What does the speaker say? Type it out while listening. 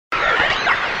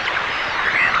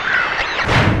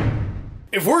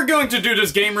If we're going to do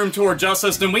this game room tour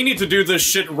justice, then we need to do this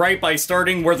shit right by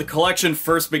starting where the collection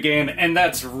first began, and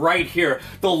that's right here.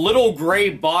 The little gray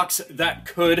box that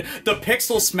could, the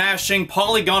pixel-smashing,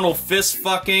 polygonal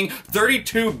fist-fucking,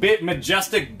 32-bit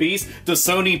majestic beast, the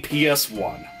Sony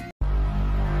PS1.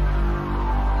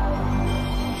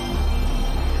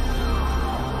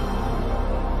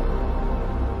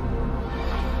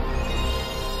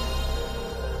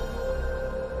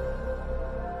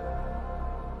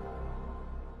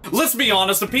 Let's be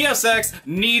honest, the PSX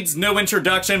needs no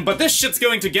introduction, but this shit's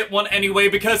going to get one anyway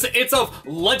because it's of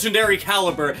legendary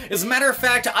caliber. As a matter of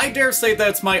fact, I dare say that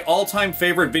it's my all-time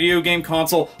favorite video game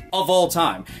console of all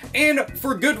time. And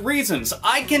for good reasons.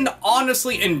 I can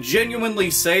honestly and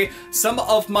genuinely say some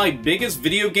of my biggest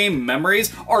video game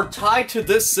memories are tied to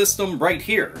this system right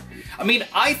here. I mean,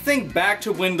 I think back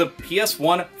to when the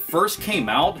PS1 first came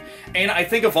out, and I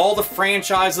think of all the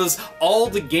franchises, all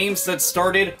the games that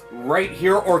started right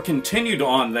here or continued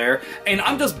on there, and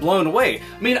I'm just blown away.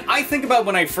 I mean, I think about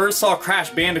when I first saw Crash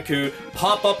Bandicoot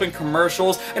pop up in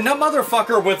commercials, and that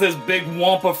motherfucker with his big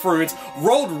wampa fruits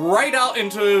rolled right out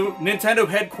into Nintendo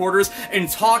headquarters and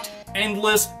talked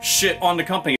endless shit on the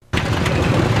company.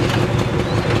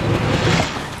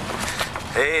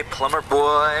 Hey, plumber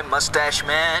boy, mustache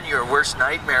man, your worst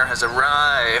nightmare has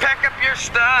arrived. Pack up your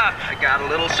stuff. I got a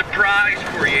little surprise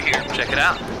for you here. Check it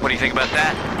out. What do you think about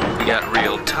that? We got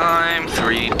real-time,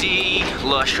 3D,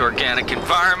 lush organic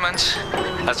environments.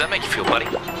 How's that make you feel, buddy?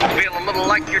 Feel a little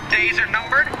like your days are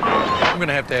numbered? I'm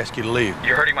gonna have to ask you to leave.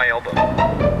 You're hurting my elbow.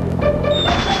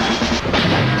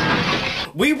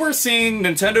 We were seeing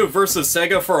Nintendo versus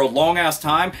Sega for a long-ass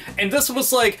time, and this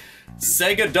was like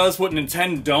Sega does what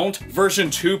Nintendo don't, version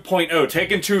 2.0,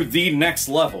 taken to the next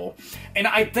level. And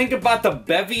I think about the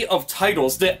bevy of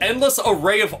titles, the endless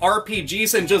array of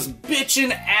RPGs and just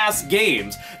bitchin' ass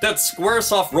games that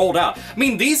Squaresoft rolled out. I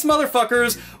mean, these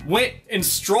motherfuckers went and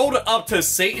strolled up to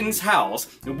Satan's house,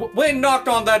 went and knocked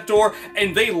on that door,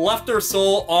 and they left their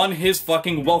soul on his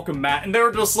fucking welcome mat, and they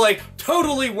were just like,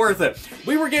 totally worth it.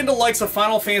 We were getting the likes of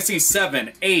Final Fantasy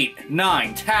 7, 8,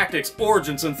 9, Tactics,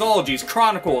 Origins, Anthologies,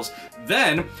 Chronicles,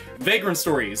 then Vagrant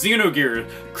Story, Xenogears,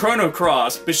 Chrono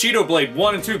Cross, Bushido Blade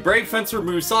 1 and 2, Brave Fencer,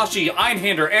 Musashi,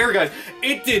 Einhander, Air Guys.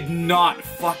 It did not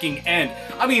fucking end.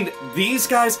 I mean, these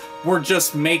guys were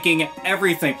just making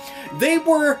everything. They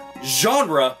were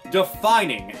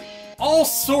genre-defining. All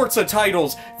sorts of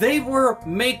titles. They were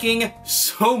making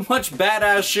so much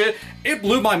badass shit. It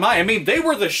blew my mind. I mean, they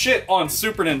were the shit on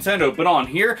Super Nintendo, but on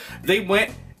here, they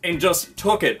went and just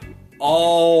took it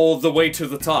all the way to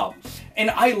the top. And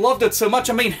I loved it so much.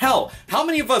 I mean, hell, how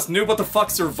many of us knew what the fuck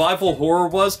survival horror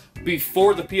was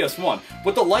before the PS1?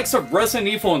 With the likes of Resident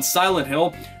Evil and Silent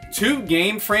Hill, two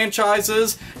game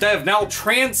franchises that have now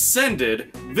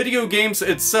transcended video games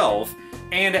itself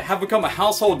and have become a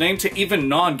household name to even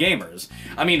non-gamers.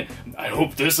 I mean, I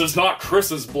hope this is not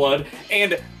Chris's blood.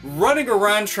 And running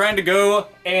around trying to go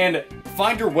and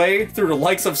find your way through the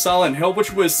likes of Silent Hill,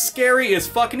 which was scary as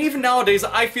fuck, and even nowadays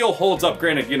I feel holds up.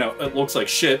 Granted, you know, it looks like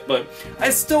shit, but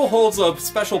it still holds a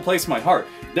special place in my heart.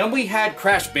 Then we had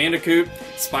Crash Bandicoot,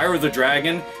 Spyro the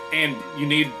Dragon, and you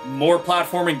need more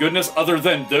platforming goodness other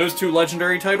than those two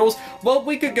legendary titles? Well,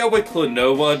 we could go with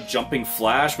Klonoa, Jumping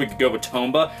Flash, we could go with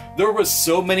Tomba. There was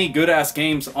so many good-ass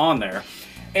games on there.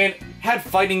 And it had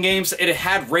fighting games, it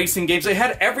had racing games, it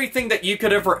had everything that you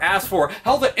could ever ask for.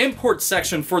 Hell, the import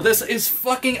section for this is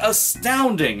fucking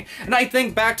astounding. And I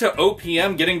think back to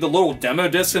OPM getting the little demo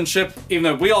disc and shit, even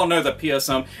though we all know that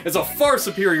PSM is a far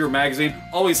superior magazine,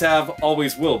 always have,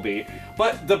 always will be.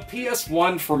 But the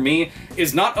PS1 for me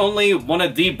is not only one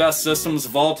of the best systems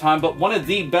of all time, but one of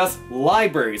the best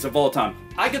libraries of all time.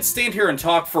 I could stand here and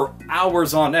talk for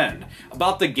hours on end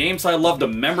about the games I love, the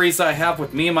memories I have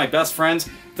with me and my best friends,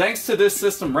 thanks to this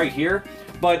system right here,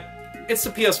 but it's the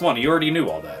PS1, you already knew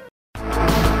all that.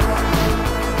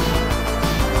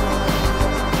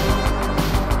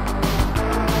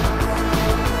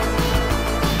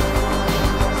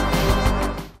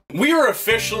 We are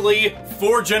officially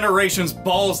 4 generations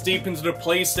balls deep into the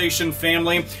PlayStation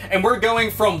family, and we're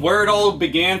going from where it all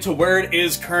began to where it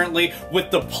is currently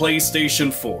with the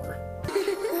PlayStation 4.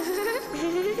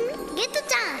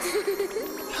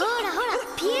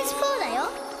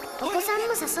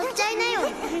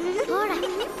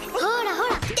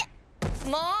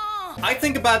 I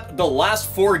think about the last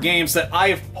 4 games that I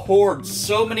have poured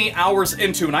so many hours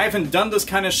into, and I haven't done this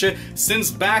kind of shit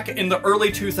since back in the early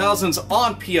 2000s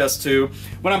on PS2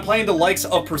 when I'm playing the likes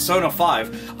of Persona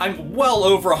 5. I'm well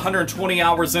over 120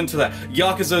 hours into that.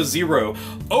 Yakuza 0,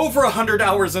 over 100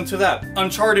 hours into that.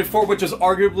 Uncharted 4, which is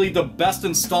arguably the best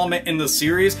installment in the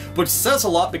series, which says a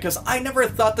lot because I never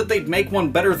thought that they'd make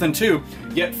one better than 2.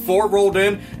 Yet 4 rolled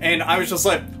in, and I was just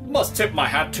like, must tip my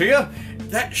hat to you.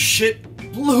 That shit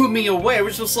blew me away. I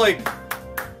was just like,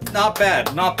 not bad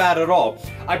at all.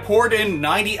 I poured in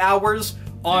 90 hours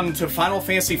onto Final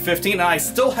Fantasy 15, and I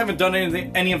still haven't done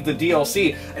any of the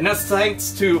DLC, and that's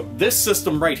thanks to this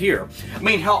system right here. I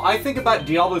mean, hell, I think about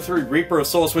Diablo 3 Reaper of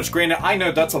Souls, which granted, I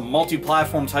know that's a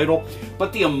multi-platform title,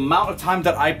 but the amount of time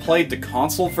that I played the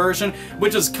console version,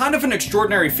 which is kind of an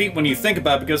extraordinary feat when you think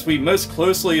about it, because we most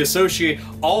closely associate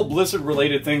all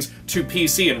Blizzard-related things to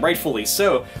PC, and rightfully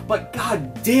so, but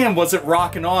god damn was it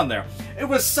rocking on there. It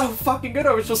was so fucking good.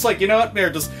 I was just like, you know what, Mayor,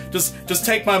 just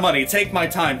take my money, take my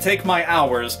time, take my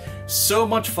hours. So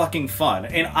much fucking fun,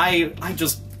 and I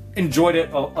just enjoyed it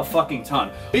a fucking ton.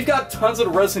 We've got tons of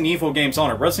the Resident Evil games on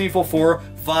it. Resident Evil 4,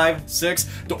 5, 6,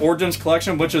 the Origins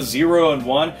Collection, which is 0 and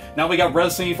 1. Now we got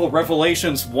Resident Evil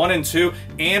Revelations 1 and 2,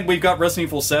 and we've got Resident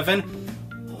Evil 7.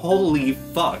 Holy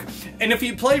fuck. And if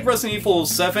you played Resident Evil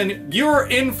 7, you're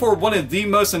in for one of the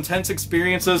most intense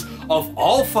experiences of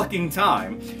all fucking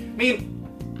time. I mean,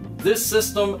 this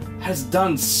system has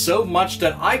done so much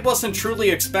that I wasn't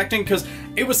truly expecting, because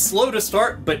it was slow to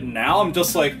start, but now I'm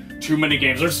just like, too many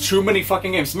games. There's too many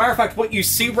fucking games. As a matter of fact, what you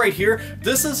see right here,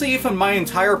 this isn't even my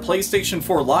entire PlayStation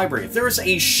 4 library. There's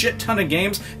a shit ton of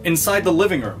games inside the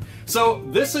living room. So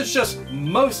this is just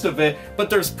most of it, but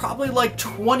there's probably like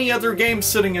 20 other games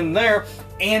sitting in there,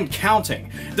 and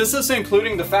counting. This is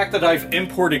including the fact that I've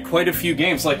imported quite a few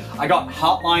games. Like, I got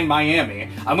Hotline Miami.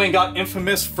 I went and got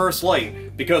Infamous First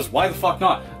Light, because why the fuck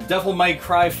not? Devil May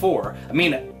Cry 4. I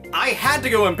mean, I had to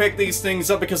go and pick these things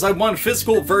up because I want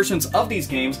physical versions of these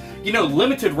games, you know,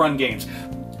 limited run games.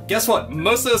 Guess what?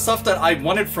 Most of the stuff that I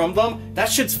wanted from them, that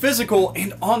shit's physical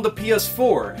and on the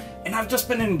PS4. And I've just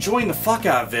been enjoying the fuck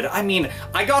out of it. I mean,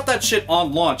 I got that shit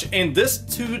on launch, and this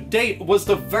to date was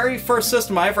the very first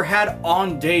system I ever had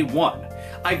on day one.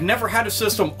 I've never had a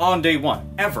system on day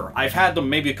one, ever. I've had them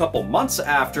maybe a couple months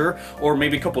after, or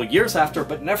maybe a couple years after,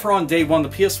 but never on day one. The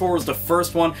PS4 was the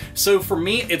first one, so for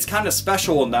me, it's kind of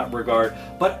special in that regard.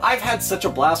 But I've had such a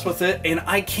blast with it, and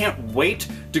I can't wait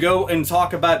to go and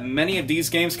talk about many of these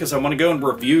games, because I want to go and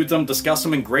review them, discuss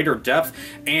them in greater depth,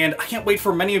 and I can't wait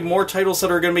for many more titles that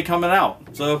are going to be coming out.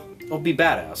 So, it'll be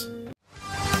badass.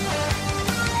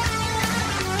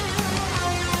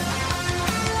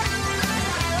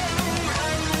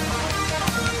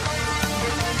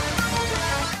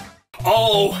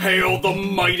 All hail the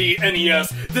mighty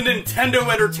NES, the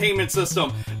Nintendo Entertainment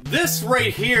System. This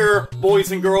right here,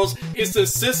 boys and girls, is the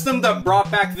system that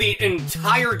brought back the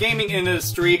entire gaming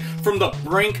industry from the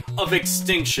brink of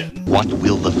extinction. What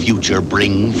will the future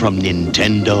bring from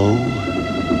Nintendo?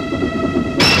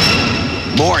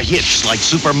 More hits like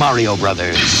Super Mario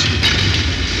Brothers.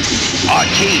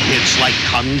 Arcade hits like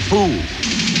Kung Fu.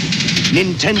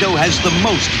 Nintendo has the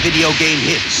most video game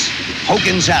hits.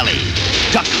 Hogan's Alley,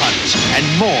 Duck Hunt, and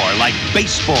more like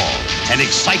baseball and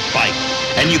Excite Bike.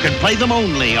 And you can play them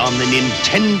only on the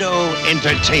Nintendo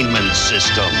Entertainment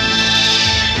System.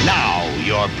 Now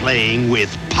you're playing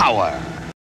with power.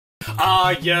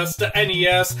 Ah yes, the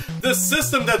NES, the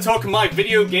system that took my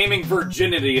video gaming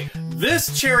virginity.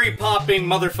 This cherry-popping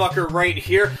motherfucker right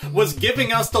here was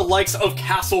giving us the likes of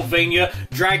Castlevania,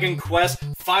 Dragon Quest,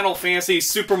 Final Fantasy,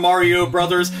 Super Mario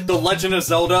Brothers, The Legend of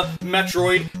Zelda,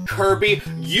 Metroid, Kirby,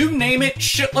 you name it,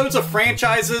 shitloads of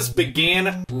franchises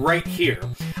began right here.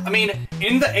 I mean,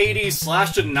 in the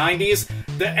 80s / the 90s,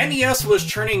 the NES was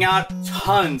churning out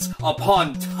tons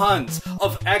upon tons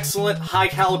of excellent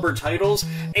high-caliber titles,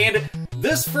 and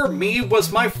this, for me,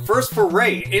 was my first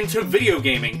foray into video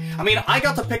gaming. I mean, I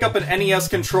got to pick up an NES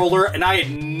controller, and I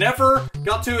had never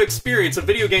got to experience a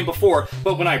video game before,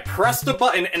 but when I pressed the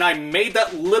button and I made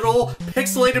that little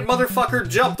pixelated motherfucker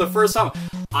jump the first time,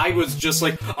 I was just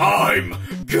like, I'm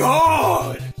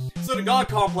God! So the God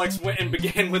Complex went and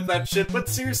began with that shit, but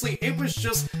seriously, it was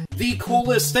just the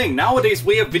coolest thing. Nowadays,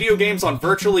 we have video games on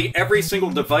virtually every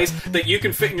single device that you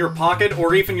can fit in your pocket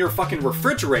or even your fucking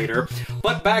refrigerator,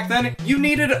 but back then, you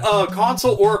needed a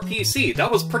console or a PC.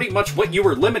 That was pretty much what you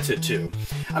were limited to.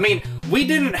 I mean, we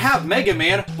didn't have Mega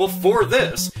Man before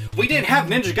this. We didn't have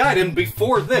Ninja Gaiden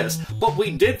before this, but we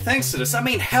did thanks to this. I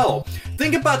mean, hell,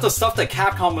 think about the stuff that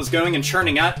Capcom was going and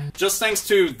churning out just thanks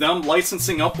to them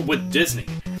licensing up with Disney.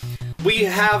 We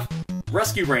have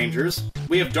Rescue Rangers,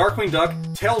 we have Darkwing Duck,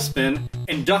 Tailspin,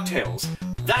 and DuckTales.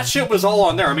 that shit was all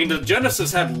on there. I mean, the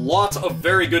Genesis had lots of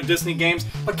very good Disney games,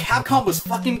 but Capcom was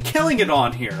fucking killing it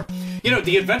on here. You know,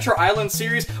 the Adventure Island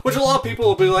series, which a lot of people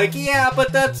will be like, yeah,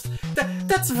 but that's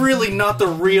really not the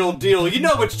real deal. You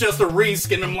know, it's just a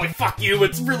reskin. I'm like, fuck you,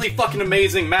 it's really fucking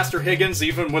amazing. Master Higgins,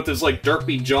 even with his, like,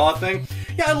 derpy jaw thing.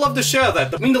 Yeah, I love to share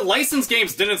that. I mean, the licensed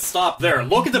games didn't stop there.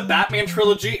 Look at the Batman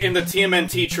trilogy and the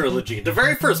TMNT trilogy. The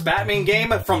very first Batman game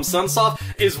from Sunsoft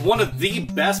is one of the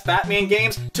best Batman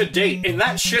games to date, and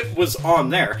that shit was on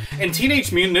there. And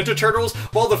Teenage Mutant Ninja Turtles,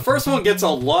 while the first one gets a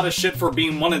lot of shit for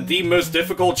being one of the most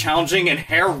difficult, challenging, and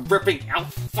hair-ripping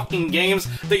out fucking games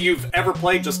that you've ever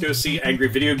played, just go see Angry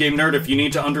Video Game Nerd if you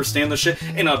need to understand the shit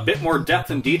in a bit more depth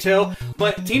and detail.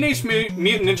 But Teenage Mutant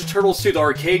Ninja Turtles 2, the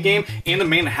arcade game, and the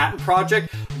Manhattan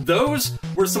Project, those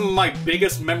were some of my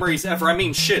biggest memories ever. I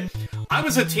mean, shit. I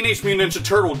was a Teenage Mutant Ninja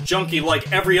Turtle junkie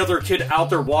like every other kid out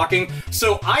there walking,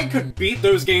 so I could beat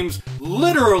those games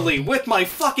literally with my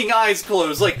fucking eyes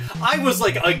closed. Like, I was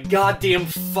like a goddamn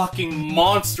fucking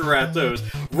monster at those.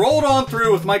 Rolled on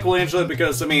through with Michelangelo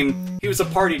because, I mean, he was a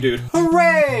party dude.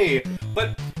 Hooray!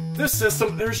 But this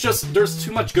system, there's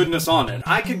too much goodness on it.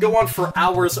 I could go on for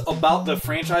hours about the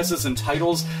franchises and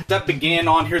titles that began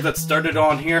on here, that started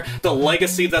on here, the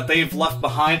legacy that they've left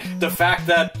behind, the fact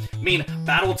that, I mean,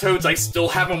 Battletoads, I still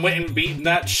haven't went and beaten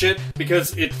that shit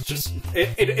because it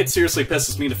seriously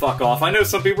pisses me to fuck off. I know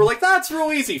some people are like, that's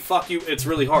real easy. Fuck you, it's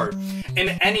really hard.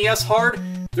 And NES hard,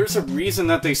 there's a reason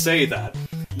that they say that.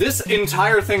 This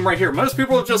entire thing right here, most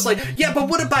people are just like, yeah, but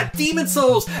what about Demon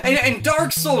Souls and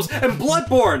Dark Souls and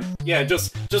Bloodborne? Yeah,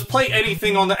 just play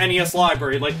anything on the NES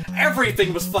library. Like,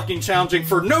 everything was fucking challenging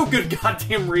for no good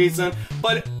goddamn reason,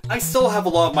 but I still have a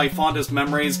lot of my fondest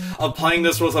memories of playing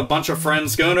this with a bunch of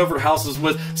friends, going over to houses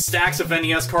with stacks of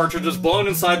NES cartridges blown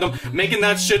inside them, making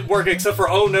that shit work, except for,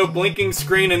 oh no, blinking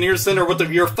screen and near center with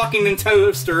your fucking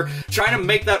toaster, trying to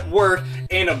make that work,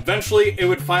 and eventually it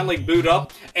would finally boot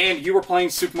up, and you were playing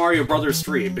Super Mario Bros.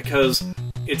 3, because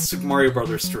it's Super Mario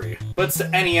Bros. 3. But it's the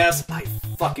NES, I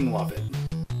fucking love it.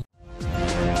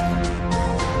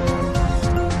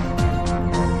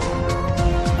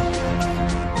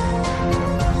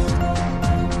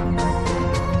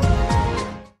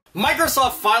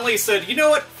 Microsoft finally said, you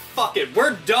know what? Fuck it.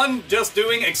 We're done just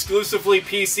doing exclusively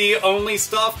PC-only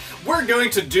stuff. We're going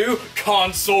to do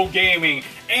console gaming.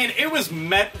 And it was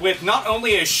met with not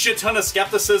only a shit ton of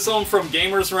skepticism from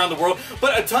gamers around the world,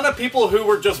 but a ton of people who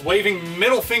were just waving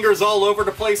middle fingers all over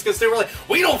the place because they were like,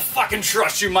 we don't fucking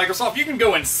trust you, Microsoft. You can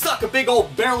go and suck a big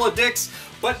old barrel of dicks.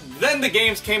 But then the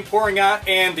games came pouring out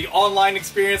and the online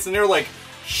experience, and they were like,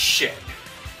 shit.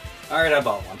 Alright, I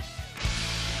bought one.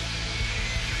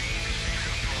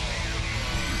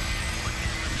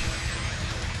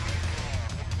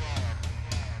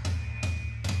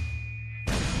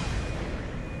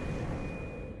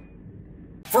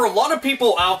 For a lot of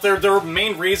people out there, their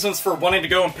main reasons for wanting to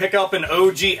go and pick up an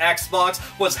OG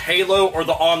Xbox was Halo or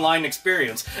the online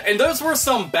experience. And those were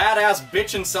some badass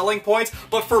bitchin' selling points,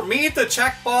 but for me, the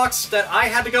checkbox that I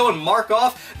had to go and mark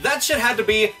off, that shit had to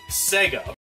be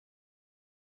Sega.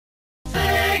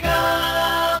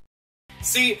 Sega!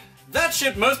 See, that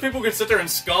shit most people could sit there and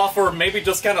scoff or maybe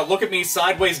just kind of look at me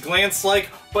sideways glance like,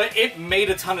 but it made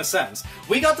a ton of sense.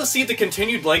 We got to see the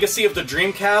continued legacy of the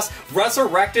Dreamcast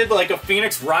resurrected like a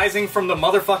phoenix rising from the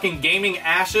motherfucking gaming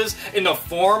ashes in the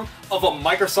form of a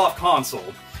Microsoft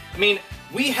console. I mean,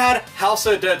 we had House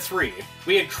of Dead 3,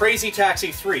 we had Crazy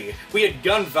Taxi 3, we had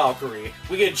Gun Valkyrie,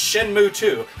 we had Shenmue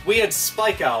 2, we had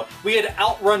Spike Out, we had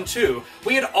Outrun 2,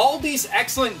 we had all these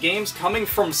excellent games coming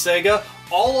from Sega,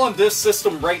 all on this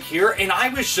system right here, and I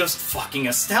was just fucking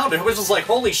astounded. I was just like,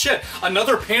 holy shit,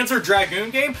 another Panzer Dragoon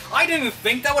game? I didn't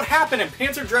think that would happen, and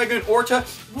Panzer Dragoon Orta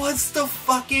was the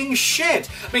fucking shit.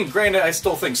 I mean, granted, I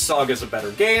still think Saga's a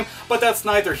better game, but that's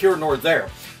neither here nor there.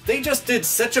 They just did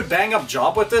such a bang-up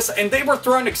job with this, and they were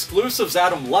throwing exclusives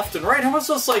at them left and right. I was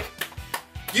just like,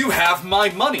 you have my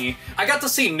money. I got to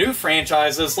see new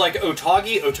franchises like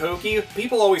Otogi,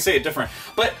 people always say it different,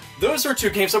 but those are two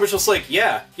games I was just like,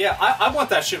 yeah, I want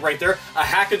that shit right there. A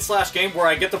hack and slash game where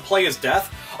I get to play as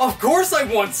Death. Of course I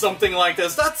want something like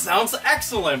this, that sounds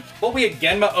excellent! But we had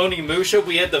Genma Onimusha,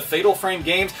 we had the Fatal Frame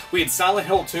games, we had Silent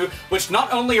Hill 2, which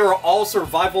not only are all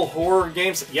survival horror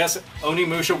games, yes,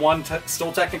 Onimusha 1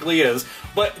 still technically is,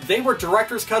 but they were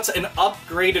director's cuts and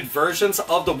upgraded versions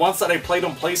of the ones that I played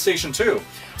on PlayStation 2.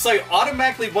 So I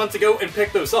automatically went to go and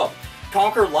pick those up.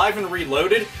 Conquer Live and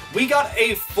Reloaded we got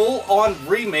a full-on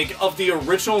remake of the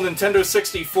original Nintendo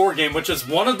 64 game, which is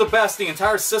one of the best the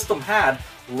entire system had,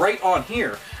 right on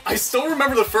here. I still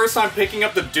remember the first time picking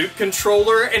up the Duke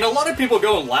controller, and a lot of people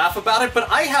go and laugh about it, but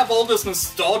I have all this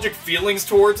nostalgic feelings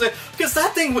towards it, because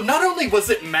that thing, not only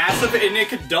was it massive and it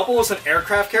could double as an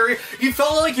aircraft carrier, you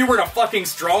felt like you were in a fucking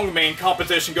strongman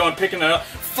competition going picking a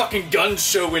fucking gun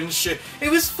show and shit.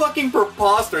 It was fucking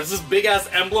preposterous, this big-ass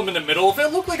emblem in the middle of it.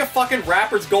 It looked like a fucking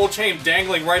rapper's gold chain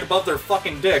dangling right above their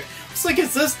fucking dick. It's like,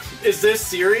 is this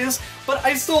serious? But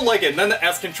I still like it. And then the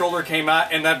S controller came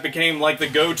out, and that became like the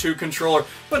go-to controller.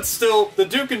 But still, the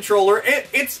Duke controller,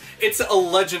 it's a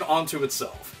legend unto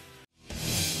itself.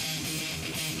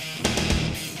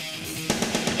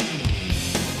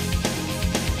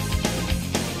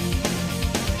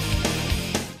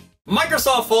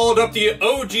 Microsoft followed up the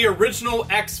OG original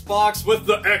Xbox with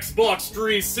the Xbox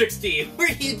 360.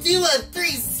 Where you do a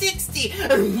 360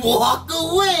 and walk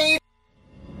away.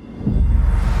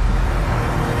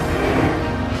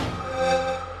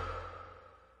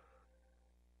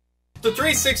 The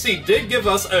 360 did give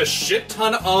us a shit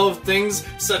ton of things,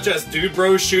 such as Dude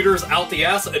Bro shooters out the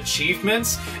ass,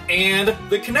 achievements, and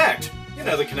the Kinect. You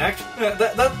know the Kinect.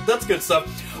 That's good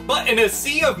stuff. But in a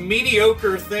sea of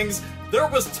mediocre things, there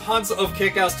was tons of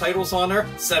kick-ass titles on there,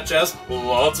 such as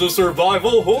lots of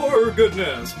survival horror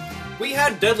goodness. We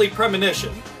had Deadly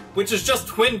Premonition, which is just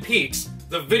Twin Peaks,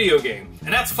 the video game,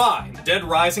 and that's fine. Dead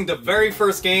Rising, the very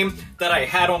first game that I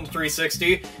had on the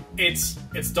 360, it's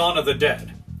Dawn of the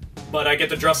Dead. But I get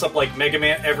to dress up like Mega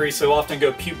Man every so often,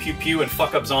 go pew pew pew and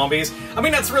fuck up zombies. I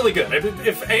mean, that's really good.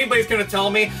 If anybody's gonna tell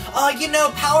me, you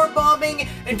know, power bombing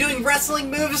and doing wrestling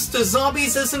moves to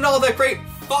zombies isn't all that great,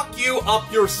 fuck you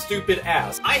up your stupid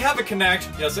ass. I have a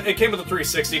Kinect. Yes, it came with a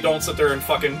 360. Don't sit there and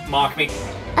fucking mock me.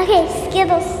 Okay,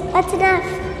 Skittles, that's enough.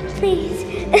 Please.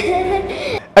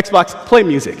 Xbox, play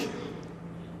music.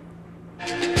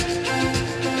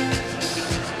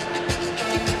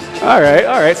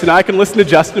 Alright, so now I can listen to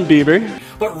Justin Bieber.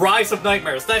 But Rise of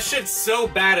Nightmares, that shit's so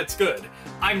bad it's good.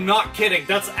 I'm not kidding,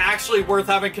 that's actually worth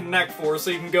having Kinect for, so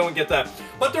you can go and get that.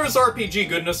 But there's RPG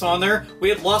goodness on there. We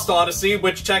had Lost Odyssey,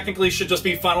 which technically should just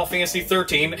be Final Fantasy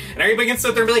 13, and everybody can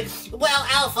sit there and be like, well,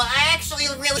 Alpha, I actually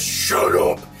really... Shut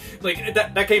up! Like,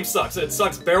 that game sucks. It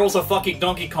sucks barrels of fucking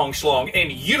Donkey Kong schlong,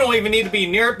 and you don't even need to be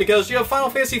near it because you have Final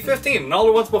Fantasy 15 and all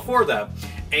the ones before that.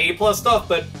 A+ stuff,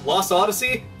 but Lost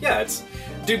Odyssey? Yeah, it's...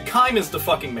 Dude, Kaim is the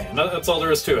fucking man. That's all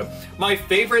there is to it. My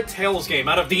favorite Tales game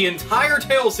out of the entire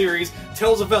Tales series,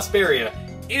 Tales of Vesperia,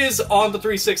 is on the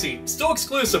 360. Still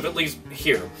exclusive, at least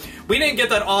here. We didn't get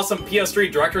that awesome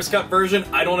PS3 Director's Cut version.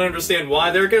 I don't understand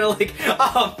why. They're gonna like,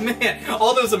 oh man,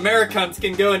 all those Americans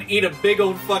can go and eat a big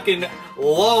old fucking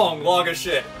long log of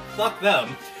shit. Fuck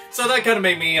them. So that kind of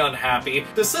made me unhappy.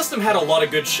 The system had a lot of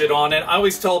good shit on it. I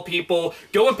always tell people,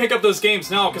 go and pick up those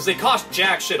games now, because they cost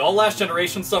jack shit. All last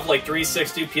generation stuff like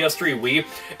 360, PS3, Wii,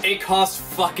 it costs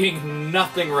fucking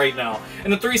nothing right now.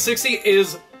 And the 360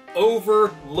 is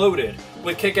overloaded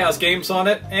with kick-ass games on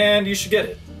it, and you should get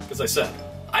it, as I said.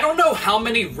 I don't know how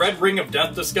many Red Ring of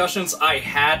Death discussions I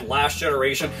had last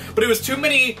generation, but it was too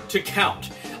many to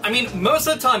count. I mean, most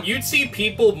of the time, you'd see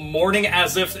people mourning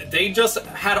as if they just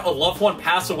had a loved one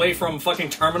pass away from fucking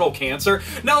terminal cancer.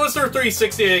 Now it's their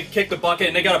 360 to kick the bucket,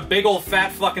 and they got a big old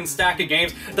fat fucking stack of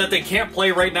games that they can't play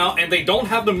right now, and they don't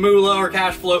have the moolah or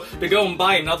cash flow to go and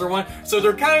buy another one. So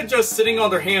they're kind of just sitting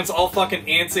on their hands all fucking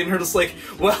antsy, and they're just like,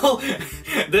 well,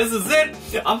 this is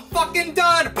it. I'm fucking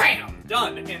done. Bam!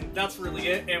 Done. And that's really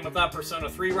it. And with that Persona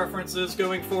 3 references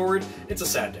going forward, it's a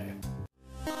sad day.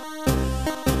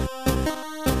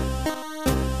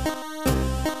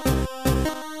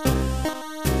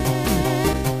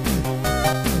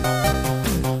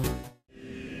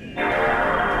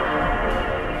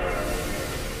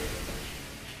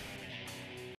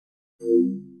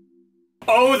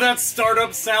 Oh, that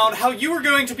startup sound! How you were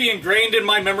going to be ingrained in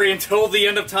my memory until the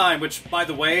end of time, which, by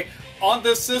the way, on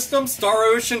this system, Star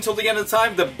Ocean till the end of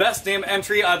time, the best damn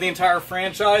entry out of the entire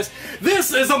franchise.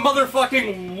 This is a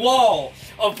motherfucking wall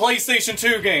of PlayStation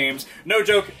 2 games. No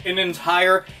joke, an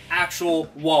entire actual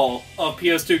wall of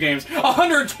PS2 games.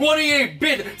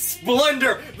 128-bit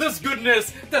splendor! This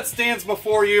goodness that stands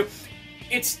before you.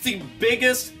 It's the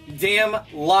biggest damn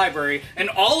library in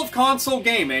all of console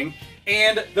gaming,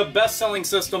 and the best-selling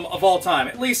system of all time,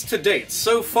 at least to date,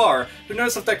 so far. Who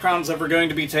knows if that crown's ever going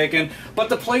to be taken, but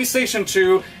the PlayStation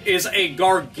 2 is a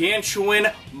gargantuan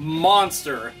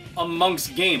monster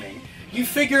amongst gaming. You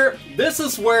figure this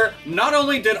is where not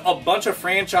only did a bunch of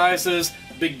franchises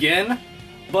begin,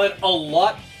 but a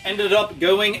lot ended up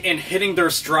going and hitting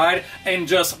their stride and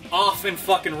just off and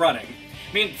fucking running.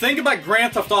 I mean, think about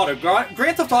Grand Theft Auto.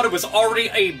 Grand Theft Auto was already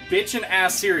a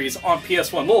bitchin'-ass series on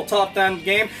PS1. Little top-down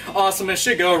game, awesome as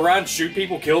shit. Go around, shoot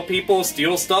people, kill people,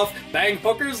 steal stuff, bang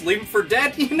hookers, leave them for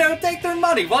dead, you know, take their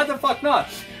money. Why the fuck not?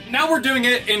 Now we're doing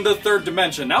it in the third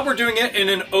dimension. Now we're doing it in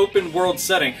an open world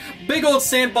setting. Big old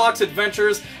sandbox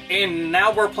adventures, and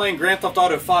now we're playing Grand Theft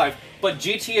Auto 5. But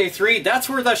GTA 3, that's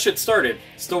where that shit started.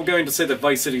 Still going to say that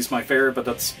Vice City's my favorite, but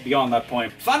that's beyond that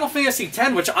point. Final Fantasy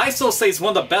X, which I still say is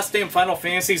one of the best damn Final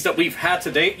Fantasies that we've had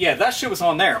to date. Yeah, that shit was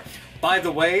on there. By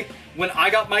the way, when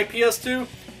I got my PS2,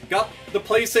 got the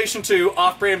PlayStation 2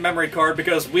 off-brand memory card,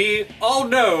 because we all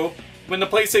know when the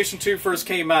PlayStation 2 first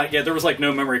came out, yeah, there was like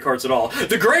no memory cards at all.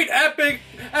 The great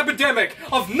epidemic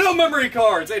of no memory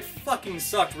cards! It fucking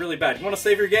sucked really bad. You want to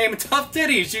save your game? Tough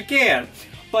titties, you can.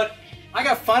 But I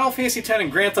got Final Fantasy X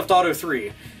and Grand Theft Auto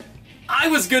 3. I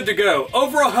was good to go.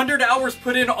 Over 100 hours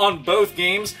put in on both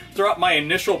games throughout my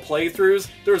initial playthroughs.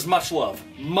 There's much love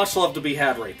to be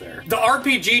had right there. The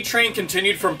RPG train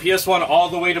continued from PS1 all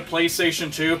the way to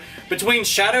PlayStation 2. Between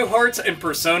Shadow Hearts and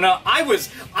Persona, I was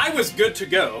good to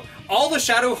go. All the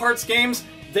Shadow Hearts games,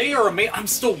 they are amazing. I'm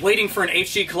still waiting for an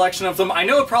HD collection of them. I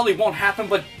know it probably won't happen,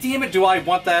 but damn it, do I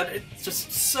want that. It's just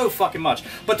so fucking much.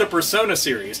 But the Persona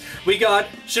series, we got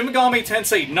Shin Megami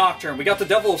Tensei Nocturne, we got the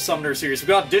Devil of Summoner series, we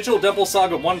got Digital Devil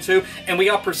Saga 1, 2, and we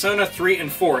got Persona 3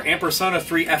 and 4, and Persona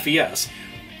 3 FES.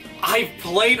 I've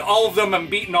played all of them and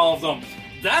beaten all of them.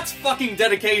 That's fucking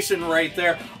dedication right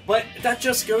there. But that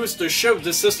just goes to show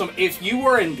the system, if you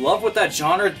are in love with that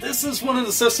genre, this is one of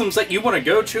the systems that you want to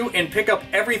go to and pick up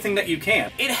everything that you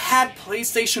can. It had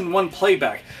PlayStation 1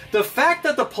 playback. The fact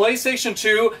that the PlayStation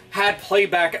 2 had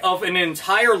playback of an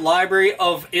entire library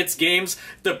of its games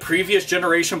the previous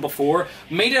generation before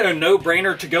made it a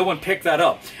no-brainer to go and pick that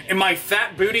up. In my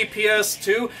fat booty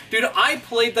PS2, dude, I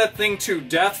played that thing to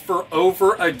death for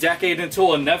over a decade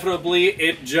until inevitably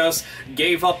it just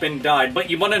gave up and died. But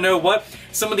you want to know what?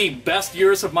 Some of the best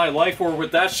years of my life were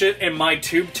with that shit and my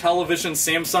tube television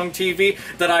Samsung TV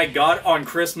that I got on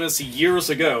Christmas years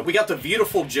ago. We got the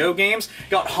Beautiful Joe games,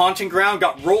 got Haunting Ground,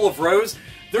 got Roll of Rose.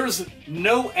 There's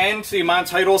no end to the amount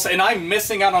of titles, and I'm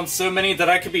missing out on so many that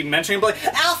I could be mentioning, but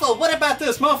like, Alpha, what about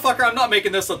this? Motherfucker, I'm not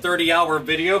making this a 30-hour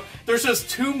video. There's just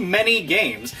too many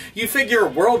games. You figure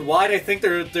worldwide, I think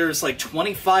there's like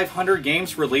 2,500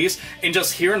 games released, and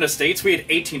just here in the States, we had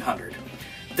 1,800.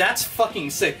 That's fucking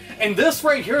sick. And this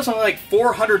right here is only like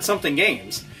 400-something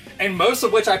games. And most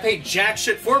of which I paid jack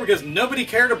shit for because nobody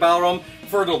cared about them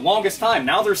for the longest time.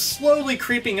 Now they're slowly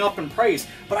creeping up in price.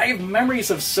 But I have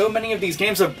memories of so many of these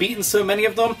games. I've beaten so many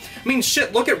of them. I mean,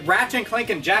 shit, look at Ratchet & Clank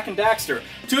and Jak and Daxter.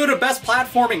 Two of the best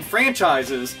platforming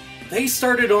franchises. They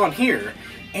started on here.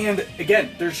 And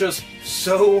again, there's just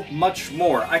so much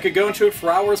more. I could go into it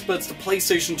for hours, but it's the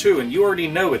PlayStation 2, and you already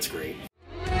know it's great.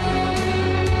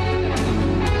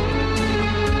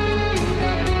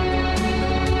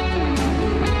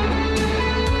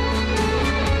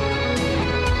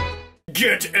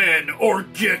 Get in or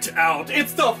get out.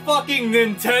 It's the fucking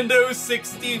Nintendo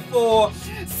 64.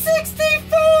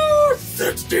 64!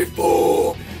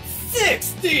 64!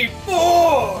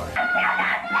 64!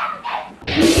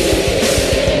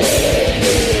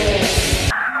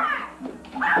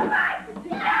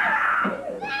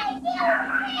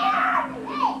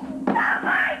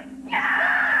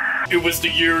 It was the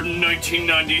year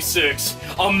 1996.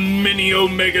 A mini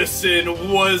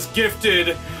AlphaOmegaSin was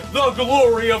gifted the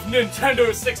glory of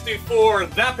Nintendo 64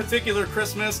 that particular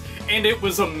Christmas, and it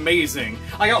was amazing.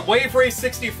 I got Wave Race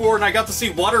 64, and I got to see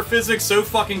water physics so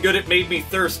fucking good it made me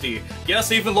thirsty.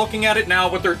 Yes, even looking at it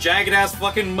now with their jagged-ass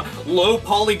fucking low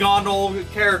polygonal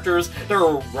characters that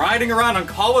are riding around on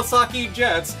Kawasaki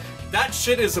jets, that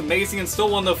shit is amazing and still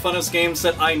one of the funnest games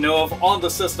that I know of on the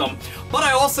system. But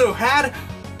I also had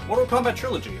Mortal Kombat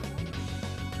Trilogy.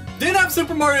 Didn't have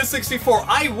Super Mario 64.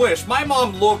 I wish. My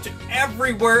mom looked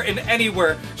everywhere and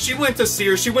anywhere. She went to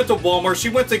Sears, she went to Walmart, she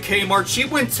went to Kmart, she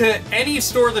went to any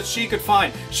store that she could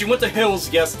find. She went to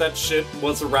Hills, yes, that shit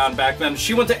was around back then.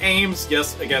 She went to Ames,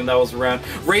 yes, again, that was around.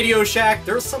 Radio Shack,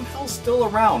 there's somehow still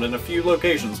around in a few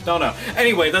locations, don't know.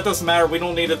 Anyway, that doesn't matter. We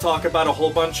don't need to talk about a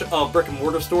whole bunch of brick and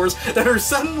mortar stores that are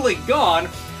suddenly gone.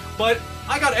 But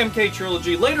I got MK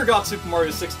Trilogy, later got Super Mario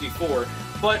 64,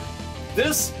 but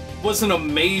this was an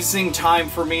amazing time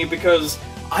for me because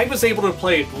I was able to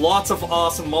play lots of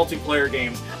awesome multiplayer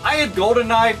games. I had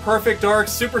GoldenEye, Perfect Dark,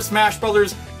 Super Smash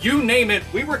Bros., you name it,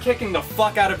 we were kicking the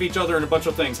fuck out of each other in a bunch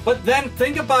of things. But then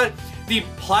think about the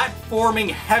platforming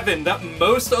heaven that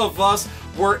most of us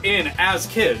were in as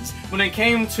kids when it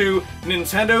came to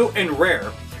Nintendo and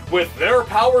Rare. With their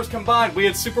powers combined, we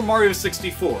had Super Mario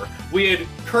 64, we had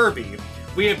Kirby,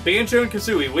 we had Banjo and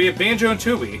Kazooie, we had Banjo and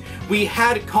Tooie, we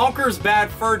had Conker's Bad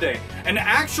Fur Day, an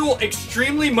actual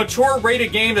extremely mature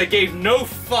rated game that gave no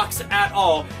fucks at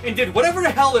all and did whatever the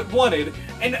hell it wanted,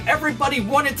 and everybody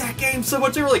wanted that game so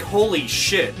much they were like, holy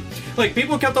shit. Like,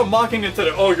 people kept on mocking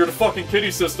Nintendo, oh, you're the fucking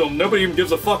kiddie system, nobody even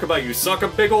gives a fuck about you, suck a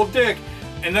big old dick.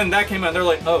 And then that came out and they're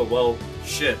like, oh, well,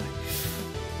 shit.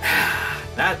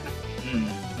 That...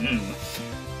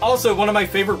 Also, one of my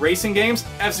favorite racing games,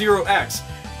 F-Zero X.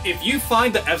 If you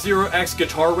find the F-Zero X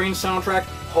Guitar Range soundtrack,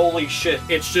 holy shit,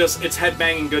 it's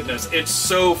headbanging goodness. It's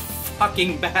so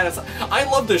fucking badass. I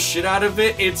love the shit out of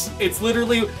it. It's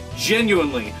literally,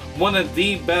 genuinely, one of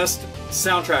the best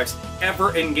soundtracks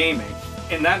ever in gaming.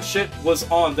 And that shit was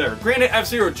on there. Granted,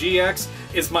 F-Zero GX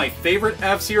is my favorite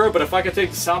F-Zero, but if I could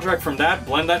take the soundtrack from that,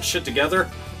 blend that shit together,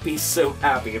 I'd be so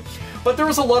happy. But there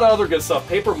was a lot of other good stuff.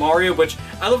 Paper Mario, which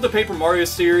I love the Paper Mario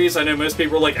series. I know most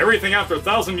people are like, everything after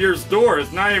 1,000 Years Door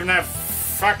is not even that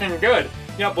fucking good.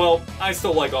 Yeah, well, I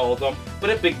still like all of them.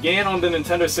 But it began on the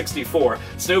Nintendo 64.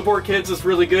 Snowboard Kids is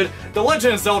really good. The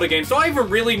Legend of Zelda games. Do I even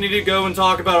really need to go and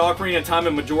talk about Ocarina of Time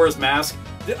and Majora's Mask?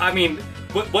 I mean,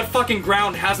 what fucking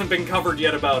ground hasn't been covered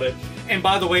yet about it? And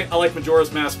by the way, I like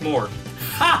Majora's Mask more.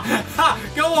 Ha! Ha!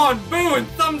 Go on, boo, and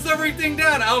thumbs everything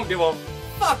down! I don't give a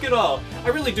fuck at all. I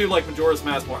really do like Majora's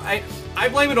Mask more. I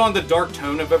blame it on the dark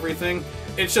tone of everything.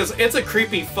 It's just, it's a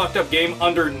creepy, fucked up game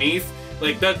underneath.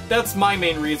 Like, that's my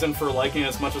main reason for liking it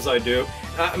as much as I do.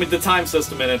 I mean, the time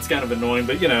system in it's kind of annoying,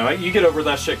 but you know, you get over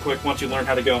that shit quick once you learn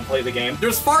how to go and play the game.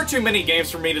 There's far too many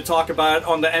games for me to talk about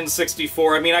on the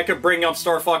N64. I mean, I could bring up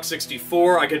Star Fox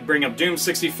 64, I could bring up Doom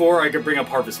 64, I could bring up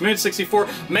Harvest Moon 64,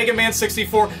 Mega Man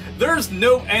 64. There's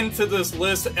no end to this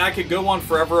list. I could go on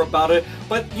forever about it,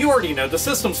 but you already know, the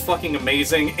system's fucking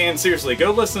amazing, and seriously, go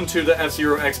listen to the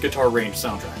F-Zero X Guitar Range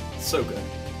soundtrack. It's so good.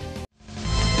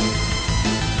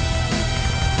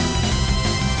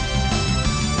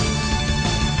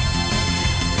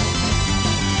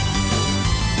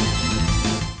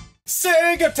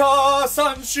 Say guitar,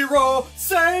 Sanshiro!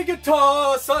 Say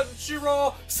guitar,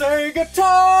 Sanshiro! Say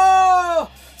guitar,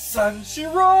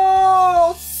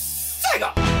 Sanshiro!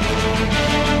 Sega!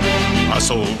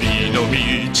 遊びの道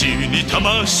に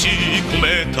魂込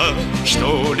めた一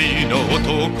人の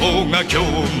男が今日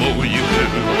も行く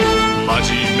真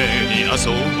面目に遊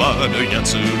ばぬ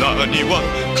奴らには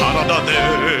体で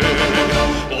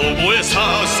覚えさ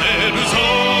せるぞ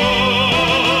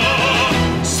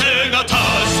セガタ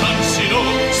三四郎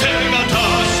セガタ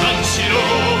三四郎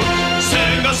セ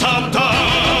ガサタ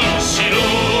ン四郎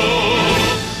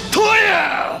と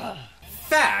や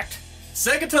Fact!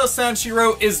 Segata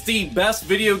Sanshiro is the best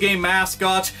video game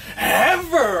mascot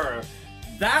ever!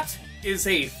 That is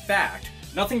a fact.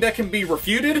 Nothing that can be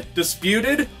refuted,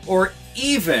 disputed, or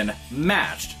even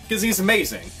matched. Because he's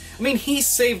amazing. I mean, he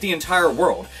saved the entire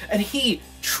world. And he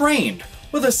trained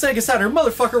with a Sega Saturn.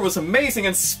 Motherfucker was amazing.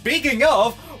 And speaking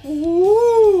of,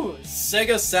 woo!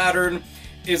 Sega Saturn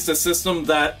is the system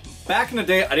that, back in the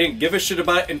day, I didn't give a shit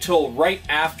about it until right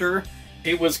after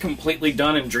it was completely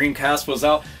done and Dreamcast was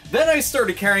out. Then I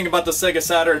started caring about the Sega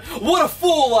Saturn. What a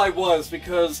fool I was,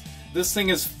 because this thing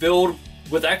is filled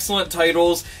with excellent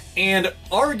titles and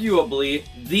arguably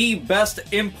the best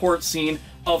import scene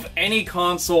of any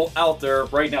console out there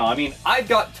right now. I mean, I've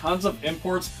got tons of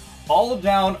imports all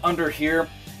down under here,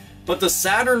 but the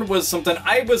Saturn was something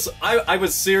I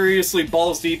was seriously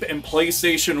balls deep in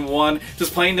PlayStation 1,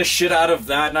 just playing the shit out of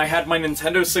that, and I had my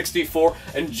Nintendo 64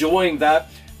 enjoying that.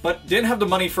 But didn't have the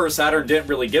money for a Saturn, didn't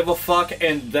really give a fuck,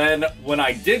 and then when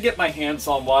I did get my hands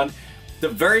on one, the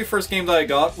very first game that I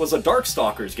got was a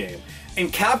Darkstalkers game.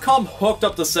 And Capcom hooked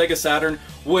up the Sega Saturn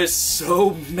with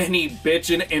so many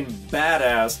bitchin' and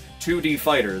badass 2D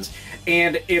fighters.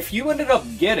 And if you ended up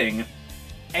getting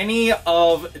any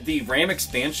of the RAM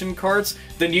expansion cards,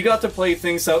 then you got to play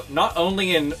things that not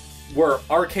only were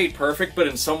arcade perfect, but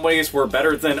in some ways were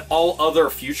better than all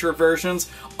other future versions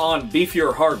on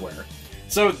beefier hardware.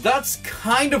 So that's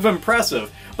kind of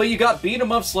impressive, but you got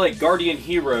beat-em-ups like Guardian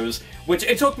Heroes, which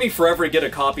it took me forever to get a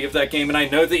copy of that game, and I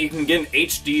know that you can get an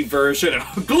HD version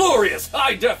and glorious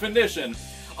high definition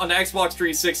on the Xbox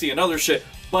 360 and other shit,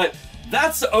 but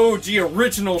that's OG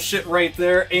original shit right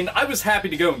there, and I was happy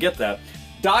to go and get that.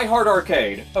 Die Hard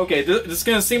Arcade. Okay, this is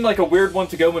going to seem like a weird one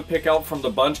to go and pick out from the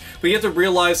bunch, but you have to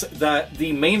realize that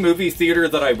the main movie theater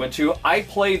that I went to, I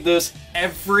played this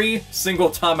every single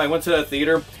time I went to that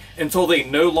theater, until they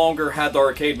no longer had the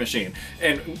arcade machine.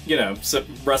 And, you know,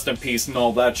 rest in peace and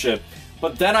all that shit.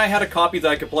 But then I had a copy that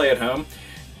I could play at home.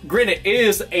 Granted, it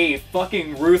is a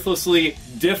fucking ruthlessly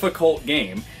difficult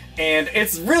game. And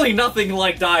it's really nothing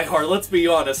like Die Hard, let's be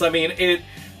honest. I mean,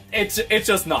 It's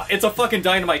just not. It's a fucking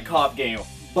Dynamite Cop game.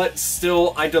 But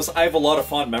still, I have a lot of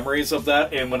fond memories of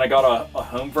that, and when I got a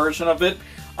home version of it,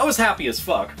 I was happy as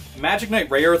fuck. Magic Knight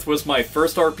Rayearth was my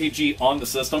first RPG on the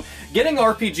system. Getting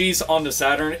RPGs on the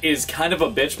Saturn is kind of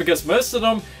a bitch because most of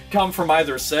them come from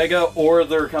either Sega or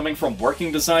they're coming from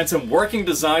Working Designs, and Working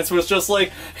Designs was just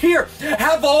like, here,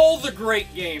 have all the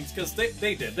great games, because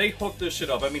they did. They hooked this shit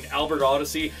up. I mean, Albert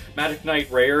Odyssey, Magic Knight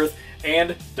Rayearth,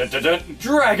 and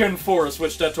Dragon Force,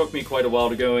 which that took me quite a while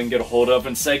to go and get a hold of,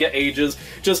 and Sega Ages,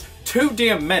 just too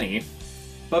damn many.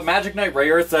 But Magic Knight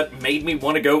Rayearth, that made me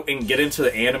want to go and get into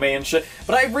the anime and shit.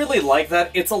 But I really like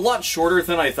that. It's a lot shorter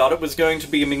than I thought it was going to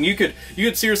be. I mean, you could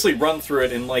seriously run through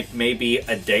it in like maybe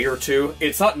a day or two.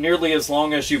 It's not nearly as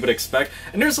long as you would expect.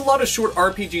 And there's a lot of short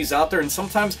RPGs out there, and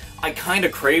sometimes I kind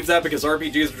of crave that because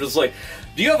RPGs are just like,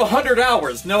 do you have 100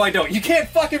 hours? No, I don't. You can't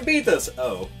fucking beat this!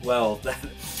 Oh, well,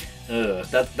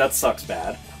 that sucks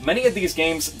bad. Many of these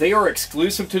games, they are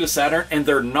exclusive to the Saturn, and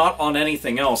they're not on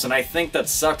anything else, and I think that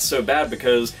sucks so bad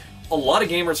because a lot of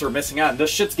gamers are missing out, and this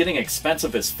shit's getting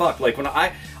expensive as fuck. Like, when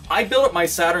I built up my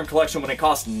Saturn collection when it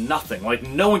cost nothing. Like,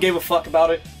 no one gave a fuck about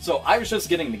it, so I was just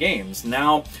getting the games.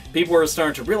 Now, people are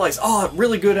starting to realize, oh,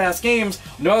 really good-ass games,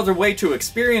 no other way to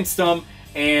experience them,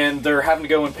 and they're having to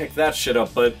go and pick that shit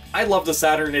up. But I love the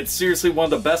Saturn. It's seriously one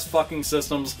of the best fucking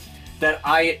systems that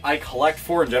I collect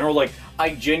for in general. Like,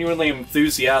 I genuinely am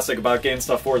enthusiastic about getting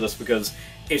stuff for this because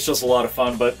it's just a lot of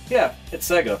fun. But yeah, it's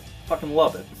Sega. Fucking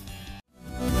love it.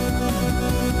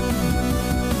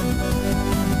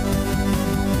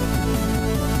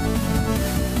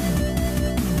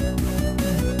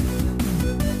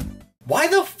 Why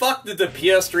the fuck did the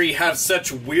PS3 have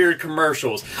such weird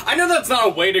commercials? I know that's not a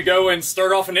way to go and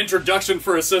start off an introduction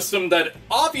for a system that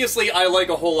obviously I like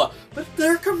a whole lot, but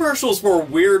their commercials were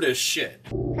weird as shit.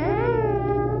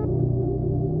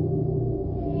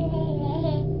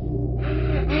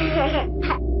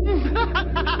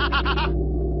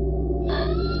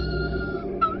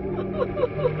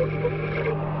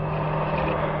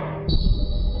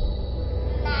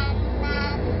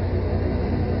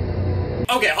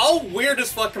 Okay, all weird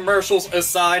as fuck commercials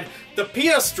aside, the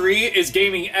PS3 is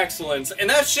gaming excellence, and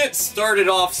that shit started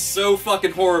off so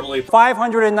fucking horribly.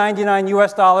 $599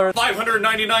 US.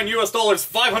 $599 US,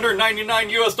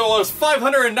 $599 US,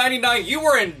 $599, you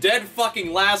were in dead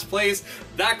fucking last place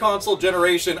that console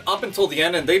generation up until the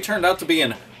end, and they turned out to be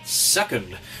in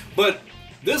second. But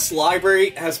this library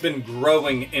has been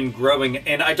growing and growing,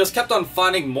 and I just kept on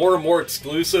finding more and more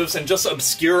exclusives and just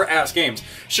obscure-ass games.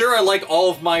 Sure, I like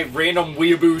all of my random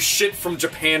weeaboo shit from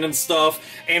Japan and stuff,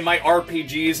 and my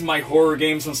RPGs, and my horror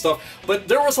games and stuff, but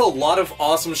there was a lot of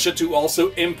awesome shit to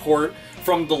also import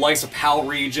from the likes of PAL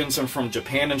regions and from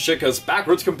Japan and shit, because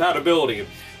backwards compatibility,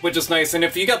 which is nice. And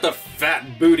if you got the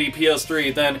fat booty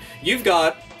PS3, then you've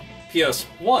got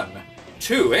PS1,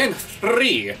 2, and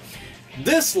 3.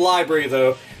 This library,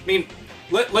 though, I mean,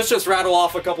 let's just rattle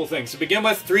off a couple things. To begin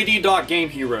with, 3D Dot Game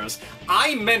Heroes.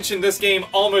 I mention this game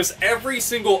almost every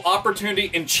single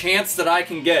opportunity and chance that I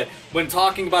can get when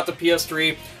talking about the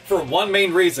PS3 for one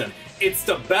main reason. It's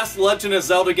the best Legend of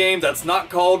Zelda game that's not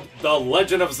called The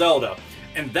Legend of Zelda.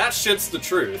 And that shit's the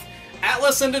truth.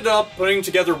 Atlas ended up putting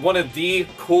together one of the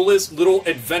coolest little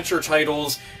adventure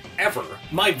titles ever.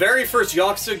 My very first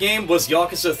Yakuza game was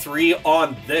Yakuza 3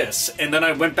 on this, and then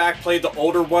I went back, played the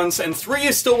older ones, and 3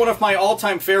 is still one of my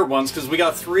all-time favorite ones, because we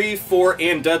got 3, 4,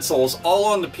 and Dead Souls all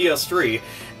on the PS3,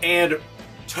 and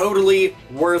totally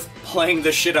worth playing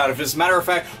the shit out of. As a matter of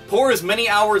fact, pour as many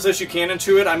hours as you can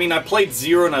into it. I mean, I played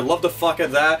 0, and I love the fuck out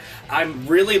of that. I'm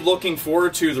really looking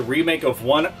forward to the remake of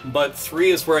 1, but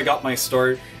 3 is where I got my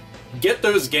start. Get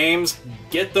those games,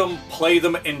 get them, play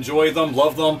them, enjoy them,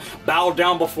 love them, bow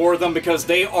down before them, because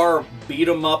they are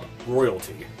beat-em-up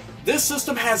royalty. This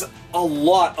system has a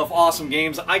lot of awesome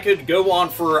games. I could go on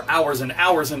for hours and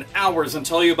hours and hours and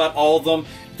tell you about all of them.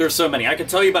 There's so many. I could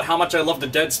tell you about how much I love the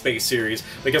Dead Space series,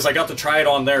 because I got to try it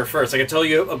on there first. I could tell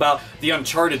you about the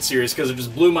Uncharted series, because it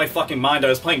just blew my fucking mind. I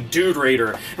was playing Dude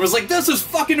Raider, and was like, this is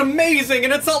fucking amazing,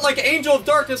 and it's not like Angel of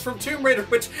Darkness from Tomb Raider,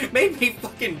 which made me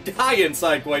fucking die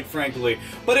inside, quite frankly.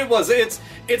 But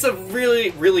it's a really,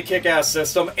 really kick-ass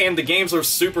system, and the games are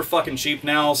super fucking cheap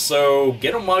now, so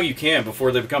get them while you can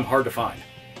before they become hard to find.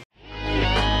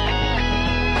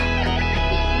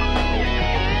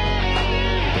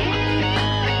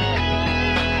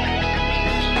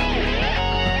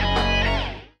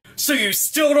 So you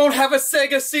still don't have a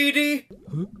Sega CD?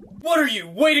 Huh? What are you,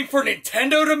 waiting for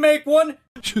Nintendo to make one?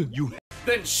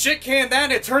 Then shit can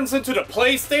that, it turns into the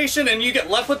PlayStation and you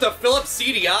get left with the Philips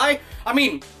CDI? I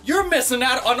mean, you're missing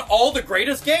out on all the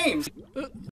greatest games.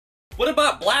 What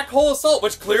about Black Hole Assault,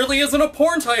 which clearly isn't a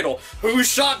porn title? Who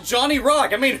shot Johnny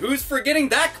Rock? I mean, who's forgetting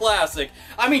that classic?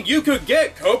 I mean, you could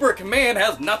get Cobra Command,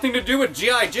 has nothing to do with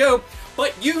G.I. Joe,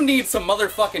 but you need some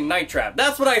motherfucking Night Trap.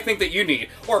 That's what I think that you need.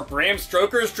 Or Bram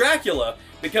Stoker's Dracula,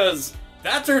 because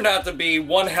that turned out to be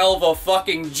one hell of a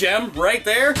fucking gem right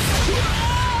there.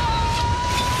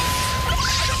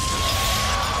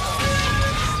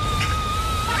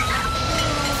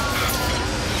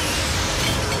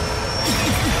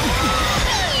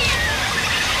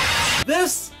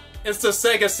 This is the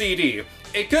Sega CD.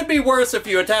 It could be worse if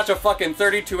you attach a fucking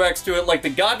 32X to it like the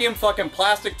goddamn fucking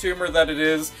plastic tumor that it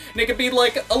is, and it could be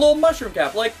like a little mushroom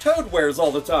cap like Toad wears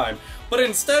all the time. But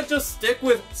instead just stick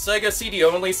with Sega CD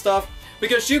only stuff,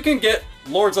 because you can get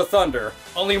Lords of Thunder,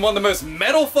 only one of the most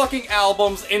metal fucking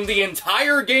albums in the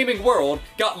entire gaming world.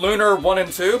 Got Lunar 1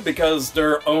 and 2 because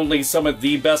they're only some of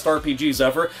the best RPGs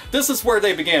ever. This is where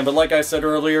they began, but like I said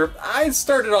earlier, I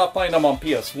started off playing them on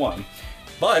PS1.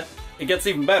 But it gets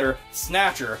even better,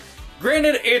 Snatcher.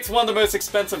 Granted, it's one of the most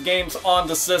expensive games on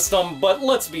the system, but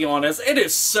let's be honest, it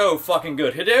is so fucking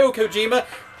good. Hideo Kojima,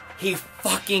 he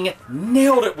fucking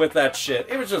nailed it with that shit.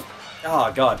 It was just,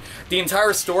 oh god. The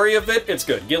entire story of it, it's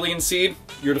good. Gillian Seed,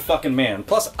 you're the fucking man.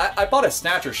 Plus, I bought a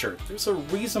Snatcher shirt. There's a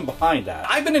reason behind that.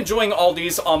 I've been enjoying all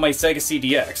these on my Sega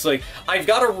CDX. Like, I've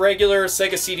got a regular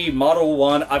Sega CD Model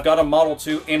 1, I've got a Model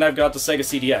 2, and I've got the Sega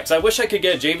CDX. I wish I could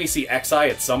get a JVC XI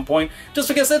at some point, just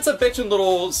because it's a bitchin'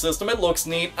 little system. It looks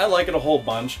neat. I like it a whole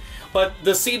bunch. But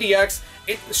the CDX,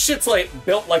 shit's like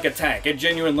built like a tank. It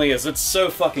genuinely is. It's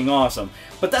so fucking awesome.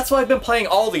 But that's why I've been playing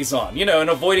all these on, you know, and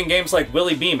avoiding games like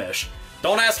Willy Beamish.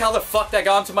 Don't ask how the fuck that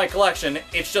got into my collection,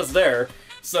 it's just there.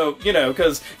 So, you know,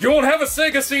 because you won't have a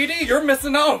Sega CD, you're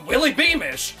missing out on Willy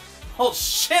Beamish. Oh,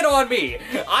 shit on me.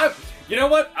 You know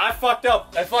what? I fucked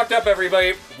up. I fucked up,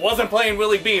 everybody. Wasn't playing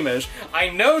Willy Beamish. I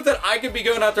know that I could be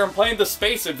going out there and playing the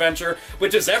Space Adventure,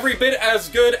 which is every bit as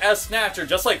good as Snatcher,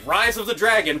 just like Rise of the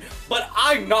Dragon, but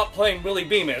I'm not playing Willy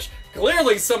Beamish.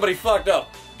 Clearly somebody fucked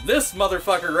up. This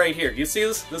motherfucker right here. You see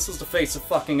this? This is the face of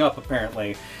fucking up,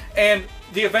 apparently. And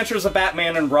The Adventures of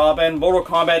Batman and Robin, Mortal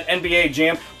Kombat, NBA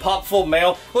Jam, Pop Full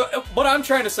Mail. What I'm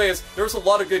trying to say is, there's a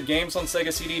lot of good games on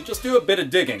Sega CD. Just do a bit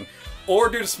of digging. Or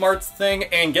do the smart thing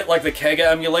and get like the Kega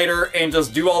emulator and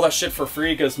just do all that shit for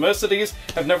free, because most of these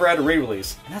have never had a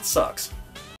re-release. And that sucks.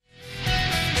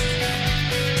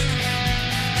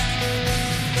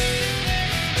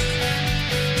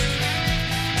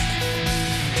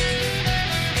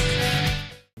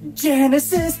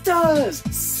 Genesis does!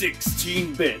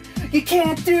 16-bit. You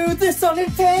can't do this on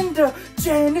Nintendo!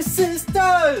 Genesis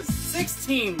does!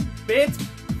 16-bit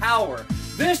power.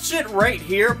 This shit right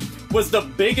here was the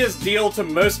biggest deal to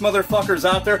most motherfuckers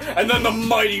out there, and then the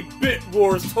mighty Bit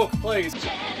Wars took place.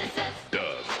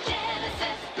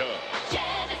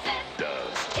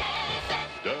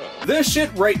 This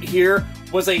shit right here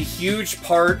was a huge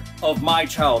part of my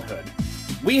childhood.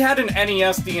 We had an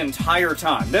NES the entire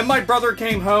time. Then my brother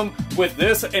came home with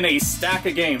this and a stack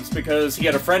of games because he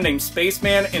had a friend named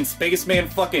Spaceman, and Spaceman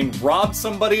fucking robbed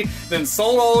somebody, then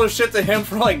sold all his shit to him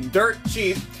for like dirt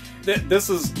cheap. This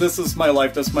is my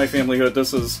life, this is my familyhood,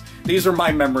 these are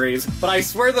my memories, but I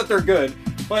swear that they're good.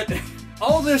 But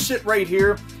all this shit right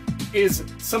here is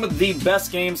some of the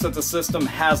best games that the system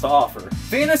has to offer.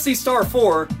 Phantasy Star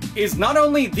 4 is not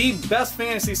only the best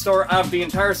Phantasy Star out of the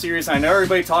entire series. I know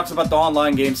everybody talks about the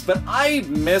online games, but I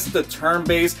miss the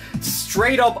turn-based,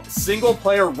 straight-up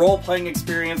single-player role-playing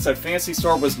experience that Phantasy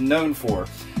Star was known for.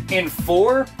 And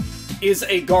 4 is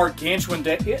a gargantuan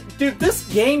dude, this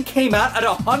game came out at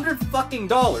 $100 fucking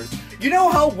dollars. You know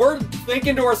how we're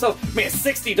thinking to ourselves, man,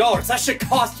 $60, that shit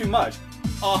costs too much.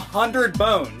 100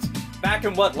 bones. Back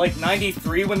in what, like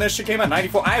 93 when this shit came out?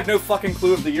 94? I have no fucking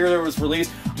clue of the year that it was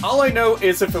released. All I know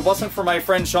is if it wasn't for my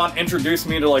friend Sean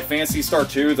introducing me to like Phantasy Star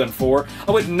 2, then 4,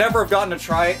 I would never have gotten to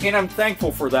try it, and I'm